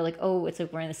dogs, and they're like, oh, it's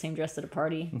like wearing the same dress at a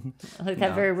party? Like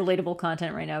that very relatable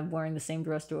content right now, wearing the same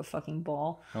dress to a fucking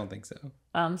ball. I don't think so.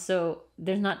 So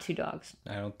there's not 2 dogs.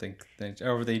 I don't think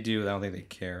or if they do, I don't think they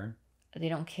care. They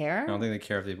don't care? I don't think they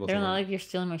care if they both. They're not like, you're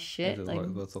stealing my shit. They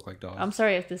like, both look like dogs. I'm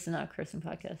sorry if this is not a cursing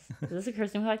podcast. Is this a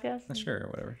cursing podcast? Sure,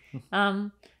 whatever.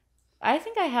 I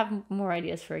think I have more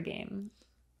ideas for a game.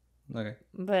 Okay.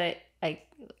 But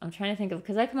I'm trying to think of,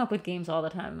 because I come up with games all the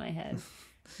time in my head.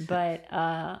 But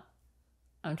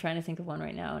I'm trying to think of one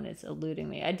right now, and it's eluding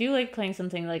me. I do like playing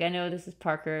something like, I know this is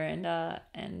Parker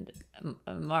and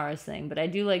Mara's thing, but I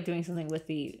do like doing something with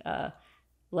the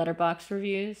letterbox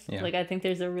reviews. Yeah. Like I think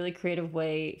there's a really creative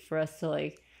way for us to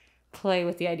like play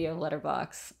with the idea of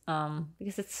letterbox,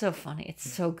 because it's so funny. It's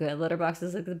so good. Letterbox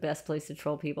is like the best place to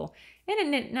troll people,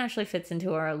 and it naturally fits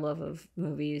into our love of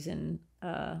movies and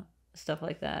stuff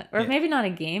like that. Or maybe not a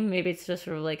game, maybe it's just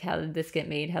sort of like, how did this get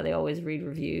made? How they always read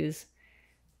reviews,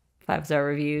 5-star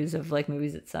reviews of like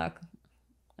movies that suck.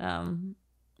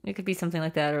 It could be something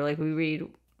like that, or like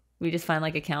we just find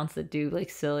like accounts that do like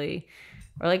silly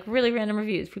or like really random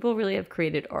reviews. People really have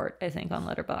created art, I think, on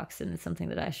Letterboxd, and it's something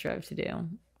that I strive to do,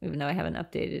 even though I haven't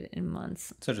updated in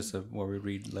months. So just where we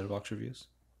read Letterboxd reviews,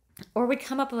 or we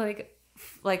come up with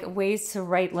like ways to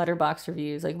write Letterboxd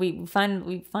reviews. Like we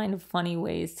find funny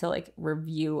ways to like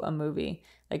review a movie,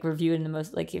 like review it in the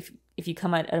most, like if you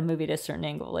come at a movie at a certain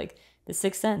angle, like The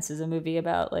Sixth Sense is a movie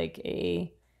about like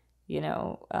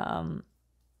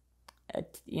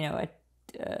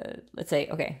let's say,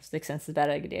 okay, Sixth Sense is a bad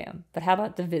idea, but how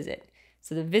about The Visit?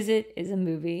 So The Visit is a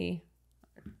movie.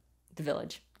 The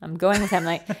Village. I'm going with M.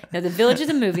 Night. No, The Village is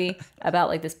a movie about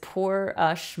like this poor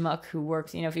schmuck who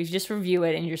works, if you just review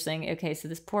it and you're saying, okay, so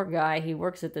this poor guy, he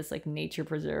works at this like nature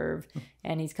preserve,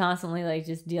 and he's constantly like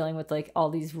just dealing with like all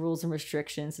these rules and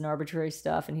restrictions and arbitrary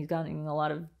stuff, and he's gotten a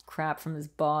lot of crap from his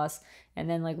boss. And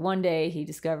then like one day he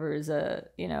discovers a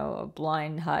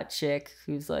blind hot chick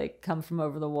who's like come from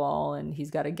over the wall, and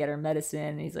he's got to get her medicine,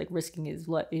 and he's like risking his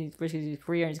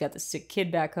career, and he's got this sick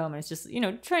kid back home, and it's just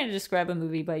trying to describe a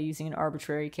movie by using an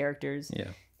arbitrary characters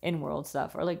in world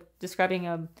stuff, or like describing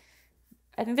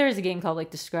I think there is a game called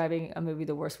like describing a movie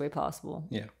the worst way possible.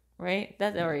 Yeah. Right?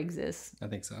 That already exists. I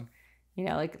think so.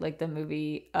 Like the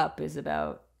movie Up is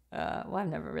about I've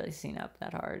never really seen Up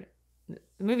that hard.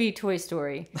 The movie Toy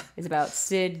Story is about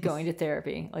Sid going to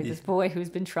therapy. Like this boy who's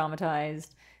been traumatized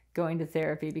going to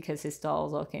therapy because his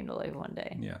dolls all came to life one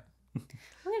day. Yeah. I'm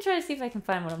going to try to see if I can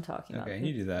find what I'm talking about. Okay,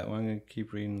 you do that. Well, I'm going to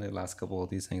keep reading the last couple of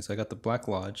these things. So I got the Black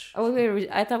Lodge. Oh, wait.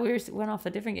 I thought we went off a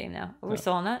different game now. We're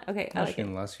still on that? Okay. I like it.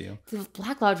 The last few. The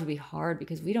Black Lodge would be hard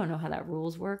because we don't know how that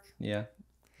rules work. Yeah.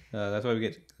 That's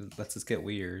why let's just get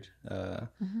weird. I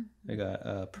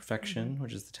got Perfection,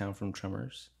 which is the town from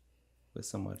Tremors. With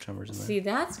somewhat tremors in there. See,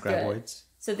 that's graboids. Good.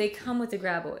 So they come with the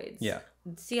graboids. Yeah.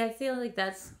 See, I feel like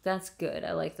that's good.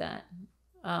 I like that.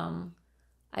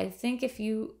 I think if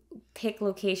you pick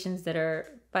locations that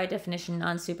are by definition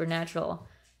non-supernatural,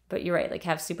 but you're right, like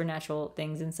have supernatural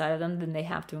things inside of them, then they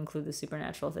have to include the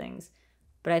supernatural things.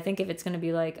 But I think if it's going to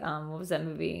be like, what was that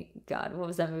movie? God, what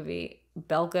was that movie? The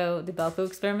Belko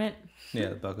Experiment. Yeah,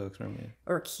 the Belko Experiment. Yeah.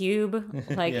 Or Cube.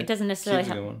 Like it doesn't necessarily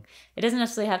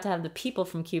have to have the people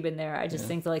from Cube in there. I just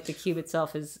think that like the cube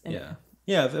itself is. Yeah.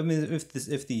 I mean,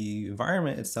 if the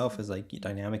environment itself is like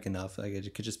dynamic enough, like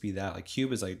it could just be that. Like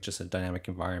Cube is like just a dynamic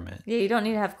environment. Yeah, you don't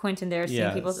need to have Quentin there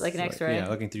seeing people like an X-ray. Yeah,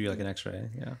 looking through you like an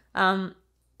X-ray. Yeah.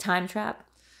 Time Trap.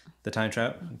 The Time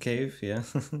Trap Cave, yeah.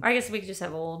 Or I guess we could just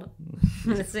have Old.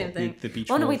 The same thing. The beach.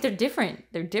 Oh no, wait, they're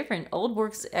different. Old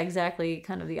works exactly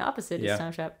kind of the opposite as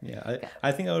Time Trap. Yeah,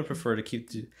 I think I would prefer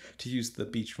to use the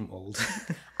beach from Old.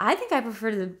 I think I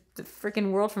prefer the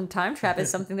freaking world from Time Trap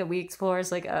as something that we explore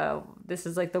as like this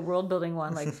is like the world building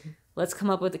one. Like let's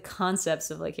come up with the concepts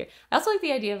of like here. I also like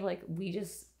the idea of like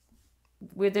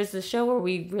there's the show where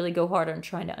we really go hard on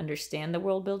trying to understand the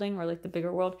world building or like the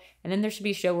bigger world, and then there should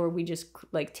be a show where we just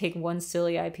like take one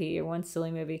silly IP or one silly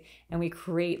movie and we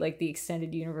create like the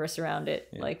extended universe around it.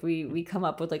 Like we come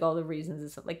up with like all the reasons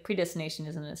and stuff. Like Predestination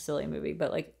isn't a silly movie,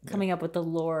 but like coming up with the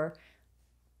lore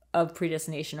of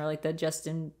Predestination, or like the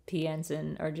Justin P.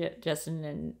 Henson, or Justin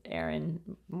and Aaron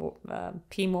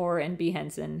P. Moore and B.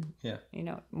 Henson. Yeah. You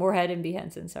know, Moorhead and B.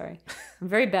 Henson, sorry. I'm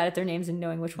very bad at their names and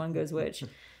knowing which one goes which.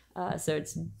 So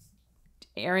it's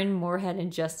Aaron Moorhead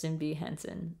and Justin B.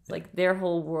 Henson. Like their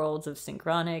whole worlds of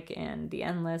Synchronic and The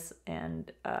Endless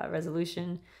and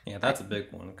Resolution. Yeah, that's a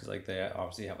big one because like they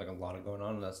obviously have like a lot of going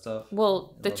on in that stuff.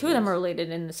 Well, the two of them are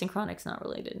related, and the Synchronic's not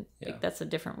related. Yeah. Like, that's a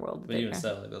different world. But even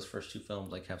so, like those first two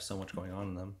films like have so much going on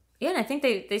in them. Yeah, and I think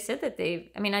they said that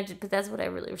but that's what I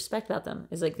really respect about them,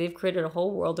 is like they've created a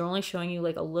whole world. They're only showing you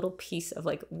like a little piece of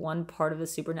like one part of the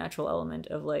supernatural element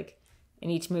of like in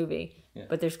each movie. Yeah.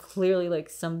 But there's clearly like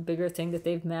some bigger thing that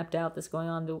they've mapped out that's going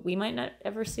on that we might not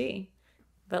ever see.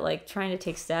 But like trying to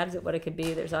take stabs at what it could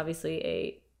be, there's obviously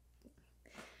a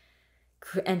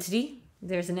entity.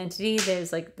 There's an entity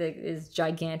that is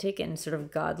gigantic and sort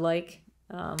of godlike.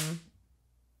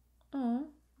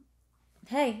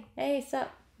 Hey,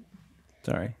 sup?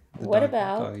 Sorry. What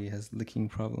about doggy has licking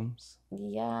problems?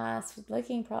 Yes,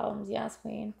 licking problems. Yes,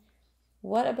 queen.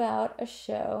 What about a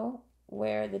show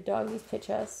where the doggies pitch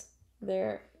us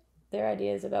their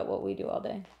ideas about what we do all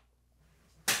day?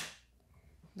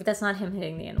 But that's not him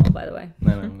hitting the animal, by the way.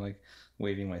 No, I'm like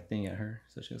waving my thing at her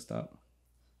so she'll stop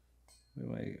with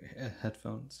my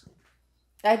headphones.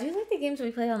 I do like the games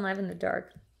we play on Live in the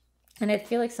Dark. And I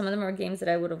feel like some of them are games that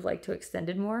I would have liked to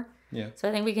extended more. Yeah. So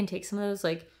I think we can take some of those,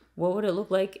 like, what would it look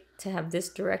like to have this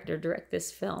director direct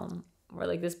this film? Or,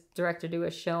 like, this director do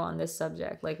a show on this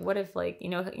subject? Like, what if, like, you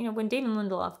know, when Damon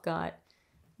Lindelof got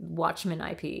Watchmen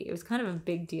IP, it was kind of a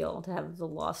big deal to have the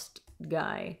Lost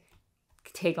guy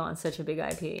take on such a big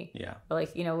IP. Yeah. But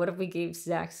like, you know, what if we gave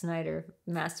Zack Snyder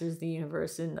Masters of the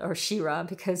Universe or She-Ra,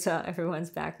 because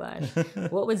everyone's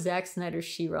backlash? What would Zack Snyder's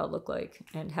She-Ra look like,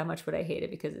 and how much would I hate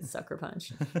it because it's Sucker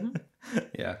Punch?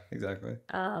 Yeah, exactly.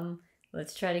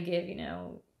 Let's try to give, you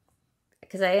know,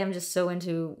 because I am just so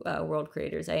into world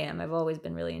creators. I've always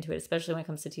been really into it, especially when it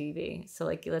comes to TV. So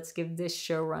like, let's give this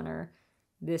showrunner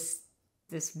this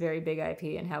very big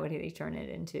IP, and how would he turn it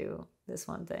into this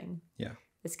one thing? Yeah.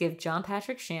 Let's give John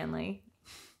Patrick Shanley.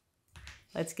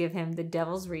 Let's give him The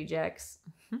Devil's Rejects.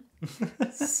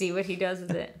 See what he does with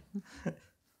it.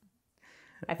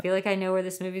 I feel like I know where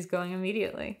this movie's going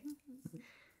immediately.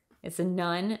 It's a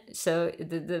nun. So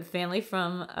the family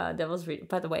from Devil's Rejects.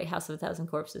 By the way, House of a Thousand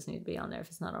Corpses need to be on there if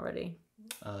it's not already.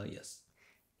 Yes.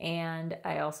 And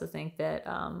I also think that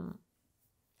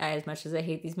as much as I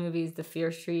hate these movies, the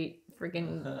Fear Street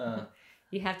freaking...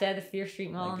 you have to add the Fear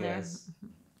Street Mall in there.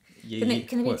 Can it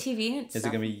be TV? Is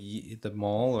it going to be the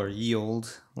mall or ye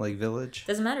old like village?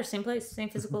 Doesn't matter. Same place, same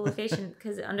physical location,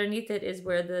 because underneath it is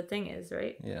where the thing is,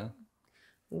 right? Yeah.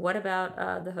 What about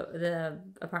the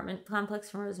apartment complex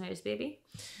from Rosemary's Baby?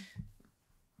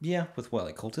 Yeah, with what,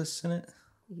 like cultists in it?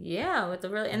 Yeah, with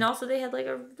and also they had like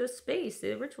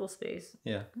the ritual space.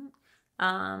 Yeah.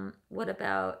 What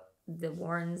about the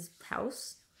Warrens'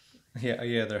 house?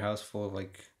 Yeah, their house full of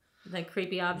like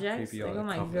creepy objects. Creepy, like, oh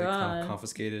my god, like,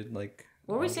 confiscated like.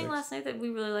 What were we saying last night that we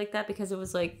really liked that because it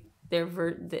was like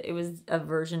it was a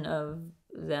version of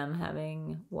them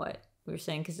having what we were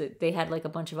saying, because they had like a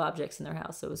bunch of objects in their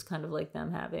house, so it was kind of like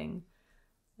them having,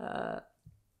 like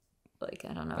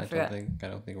I don't know. I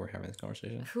don't think we're having this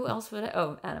conversation. Who else would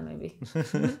Oh, Adam maybe.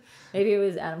 Maybe it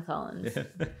was Adam Collins.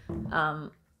 Yeah.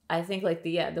 I think like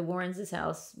the Warrens'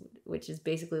 house, which is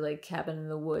basically like Cabin in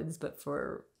the Woods, but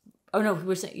for. Oh no,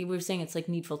 we were saying it's like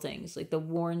Needful Things. Like the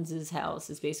Warrens' house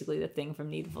is basically the thing from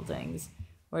Needful Things,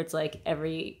 where it's like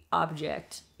every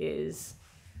object is,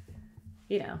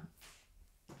 you know,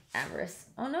 avarice.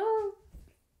 Oh no.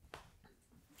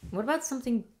 What about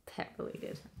something pet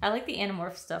related? I like the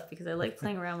Animorph stuff because I like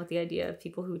playing around with the idea of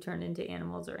people who turn into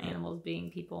animals or animals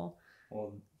being people.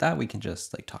 Well, that we can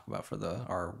just like talk about for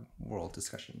our world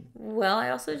discussion. Well,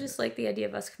 I also just like the idea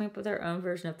of us coming up with our own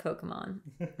version of Pokemon,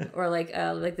 or like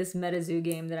this MetaZoo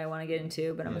game that I want to get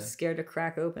into, but I'm scared to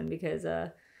crack open because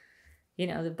you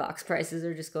know, the box prices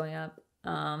are just going up.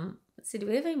 Let's see, do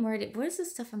we have any more? What is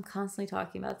this stuff I'm constantly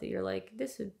talking about that you're like,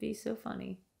 this would be so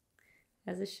funny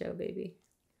as a show, baby?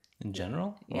 In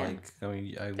general? Yeah. Like, I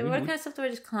mean, what kind of stuff do I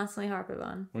just constantly harp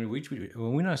on? We're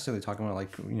not necessarily talking about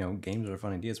like, you know, games or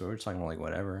fun ideas, but we're just talking about like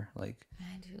whatever. Like,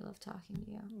 I do love talking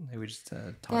to you. Maybe we just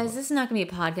talk. Guys, this is not going to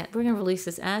be a podcast. We're going to release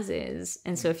this as is.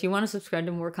 And so if you want to subscribe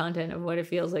to more content of what it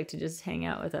feels like to just hang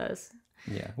out with us.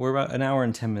 Yeah. We're about an hour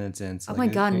and 10 minutes in. So oh my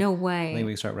God, no way. I think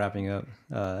we can start wrapping up.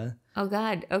 Oh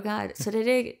God. So did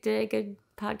I good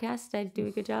podcast? Did I do a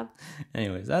good job?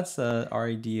 Anyways, that's our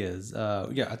ideas.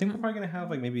 Yeah, I think we're probably going to have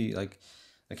like maybe like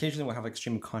occasionally we'll have like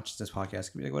stream of consciousness podcast.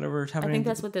 It could be like whatever's happening. I think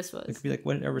that's what this was. It could be like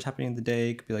whatever's happening in the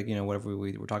day. It could be like, you know, whatever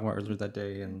we were talking about earlier that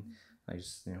day, and I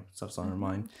just, you know, stuff's on our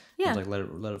mind. Yeah. Like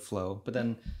let it flow. But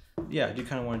then, yeah, I do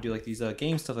kind of want to do like these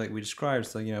game stuff like we described.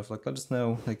 So, you know, if, like, let us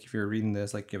know, like if you're reading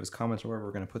this, like give us comments or wherever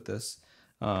we're going to put this.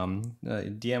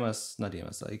 DM us, not DM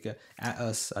us, like at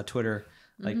us, Twitter,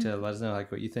 like to let us know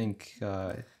like what you think.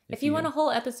 If you want a whole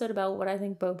episode about what I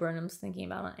think Bo Burnham's thinking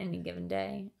about on any given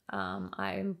day,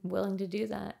 I'm willing to do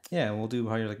that. Yeah, we'll do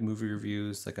probably like movie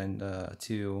reviews, like on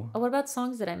too. Oh, what about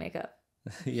songs that I make up?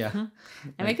 Yeah,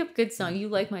 I make up good songs. You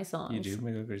like my songs. You do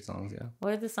make up great songs, yeah.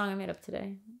 What is the song I made up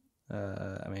today?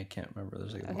 I mean, I can't remember.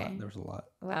 There's like a lot. There was a lot.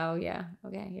 Wow. Yeah.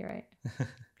 Okay. You're right.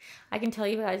 I can tell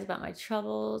you guys about my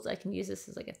troubles. I can use this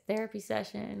as like a therapy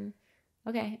session.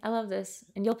 Okay. I love this,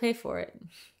 and you'll pay for it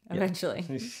eventually.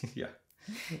 Yeah.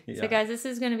 So guys, this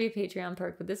is going to be a Patreon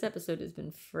perk, but this episode has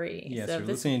been free. Yeah. So if you're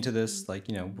listening to this, like,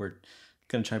 you know, we're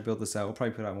gonna try to build this out. We'll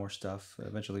probably put out more stuff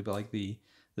eventually, but like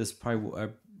this probably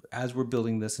as we're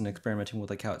building this and experimenting with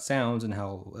like how it sounds and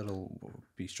how it'll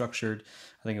be structured,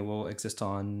 I think it will exist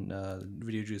on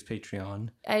Videodrew's Patreon.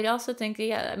 I'd also think,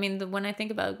 I mean, when I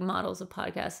think about models of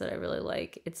podcasts that I really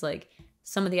like, it's like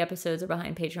some of the episodes are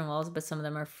behind Patreon walls, but some of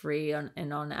them are free on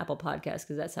Apple Podcasts,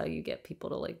 because that's how you get people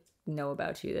to like know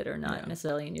about you that are not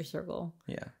necessarily in your circle.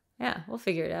 Yeah, we'll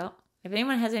figure it out. If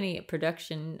anyone has any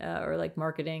production or like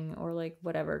marketing or like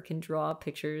whatever, can draw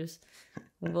pictures,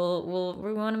 we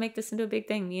want to make this into a big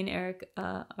thing. Me and Eric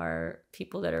are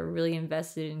people that are really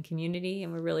invested in community,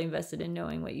 and we're really invested in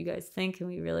knowing what you guys think, and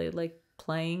we really like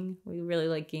playing. We really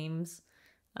like games.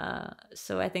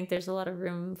 So I think there's a lot of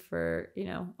room for, you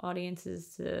know,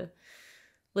 audiences to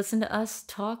listen to us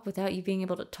talk without you being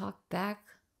able to talk back.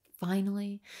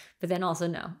 Finally, but then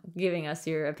also giving us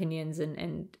your opinions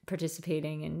and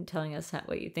participating and telling us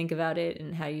what you think about it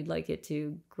and how you'd like it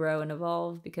to grow and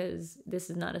evolve, because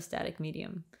this is not a static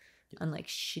medium. Unlike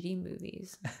shitty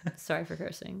movies, sorry for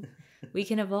cursing, we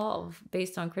can evolve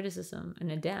based on criticism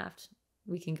and adapt.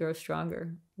 We can grow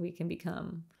stronger. We can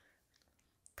become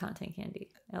Content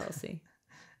Candy LLC.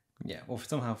 Yeah, we'll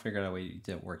somehow figure out a way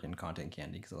to work in Content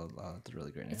Candy, because it's a really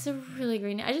great name. It's a really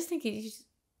great name. I just think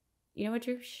you know what,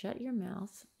 Drew? Shut your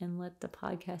mouth and let the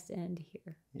podcast end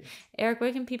here. Yeah. Eric,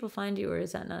 where can people find you, or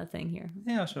is that not a thing here?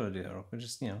 Yeah, I'll show it. But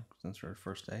just, you know, since we're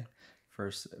first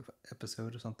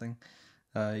episode or something,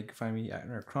 you can find me at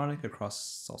NerdChronic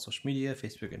across all social media,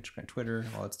 Facebook, Instagram, Twitter,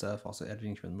 all that stuff. Also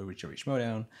editing for the movie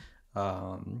Schmoedown.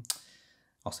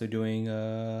 Also doing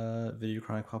a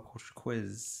VideoChronic pop culture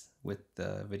quiz with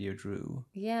Videodrew.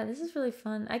 Yeah, this is really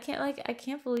fun. I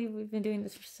can't believe we've been doing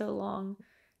this for so long.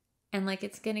 And like I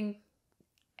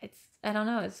don't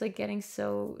know, it's like it's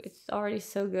already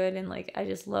so good, and like I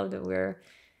just love that we're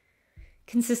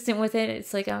consistent with it.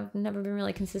 It's like I've never been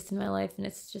really consistent in my life, and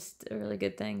it's just a really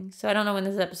good thing. So I don't know when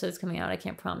this episode is coming out. I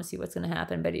can't promise you what's going to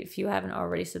happen, but if you haven't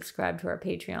already subscribed to our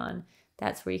Patreon,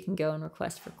 that's where you can go and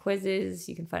request for quizzes.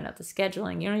 You can find out the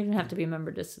scheduling. You don't even have to be a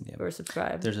member to or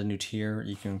subscribe. There's a new tier.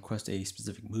 You can request a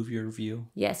specific movie review.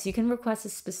 Yes, you can request a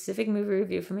specific movie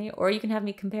review for me, or you can have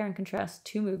me compare and contrast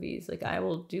two movies. Like, I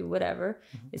will do whatever.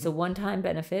 Mm-hmm. It's a one-time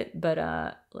benefit, but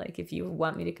like if you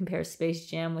want me to compare Space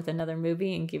Jam with another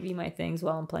movie and give you my things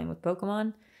while I'm playing with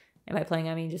Pokemon, and by playing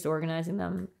I mean just organizing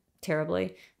them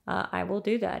terribly, I will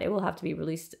do that. It will have to be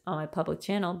released on my public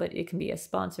channel, but it can be a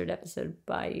sponsored episode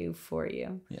by you for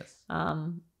you. Yes.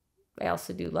 I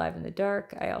also do Live in the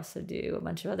Dark. I also do a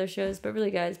bunch of other shows. But really,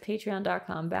 guys,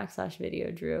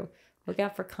 patreon.com/Videodrew. Look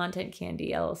out for Content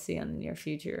Candy LLC in the near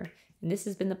future. And this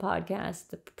has been the podcast,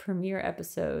 the premiere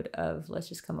episode of, let's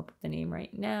just come up with the name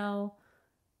right now,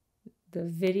 the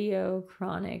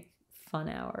VideoChronic Fun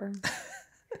Hour.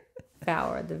 The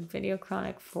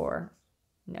VideoChronic 4.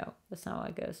 No, that's not how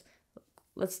it goes.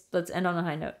 Let's end on a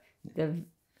high note. The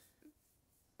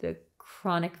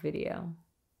Chronic Video.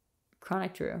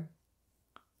 Chronic Drew.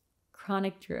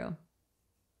 Chronic Drew.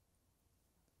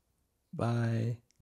 Bye.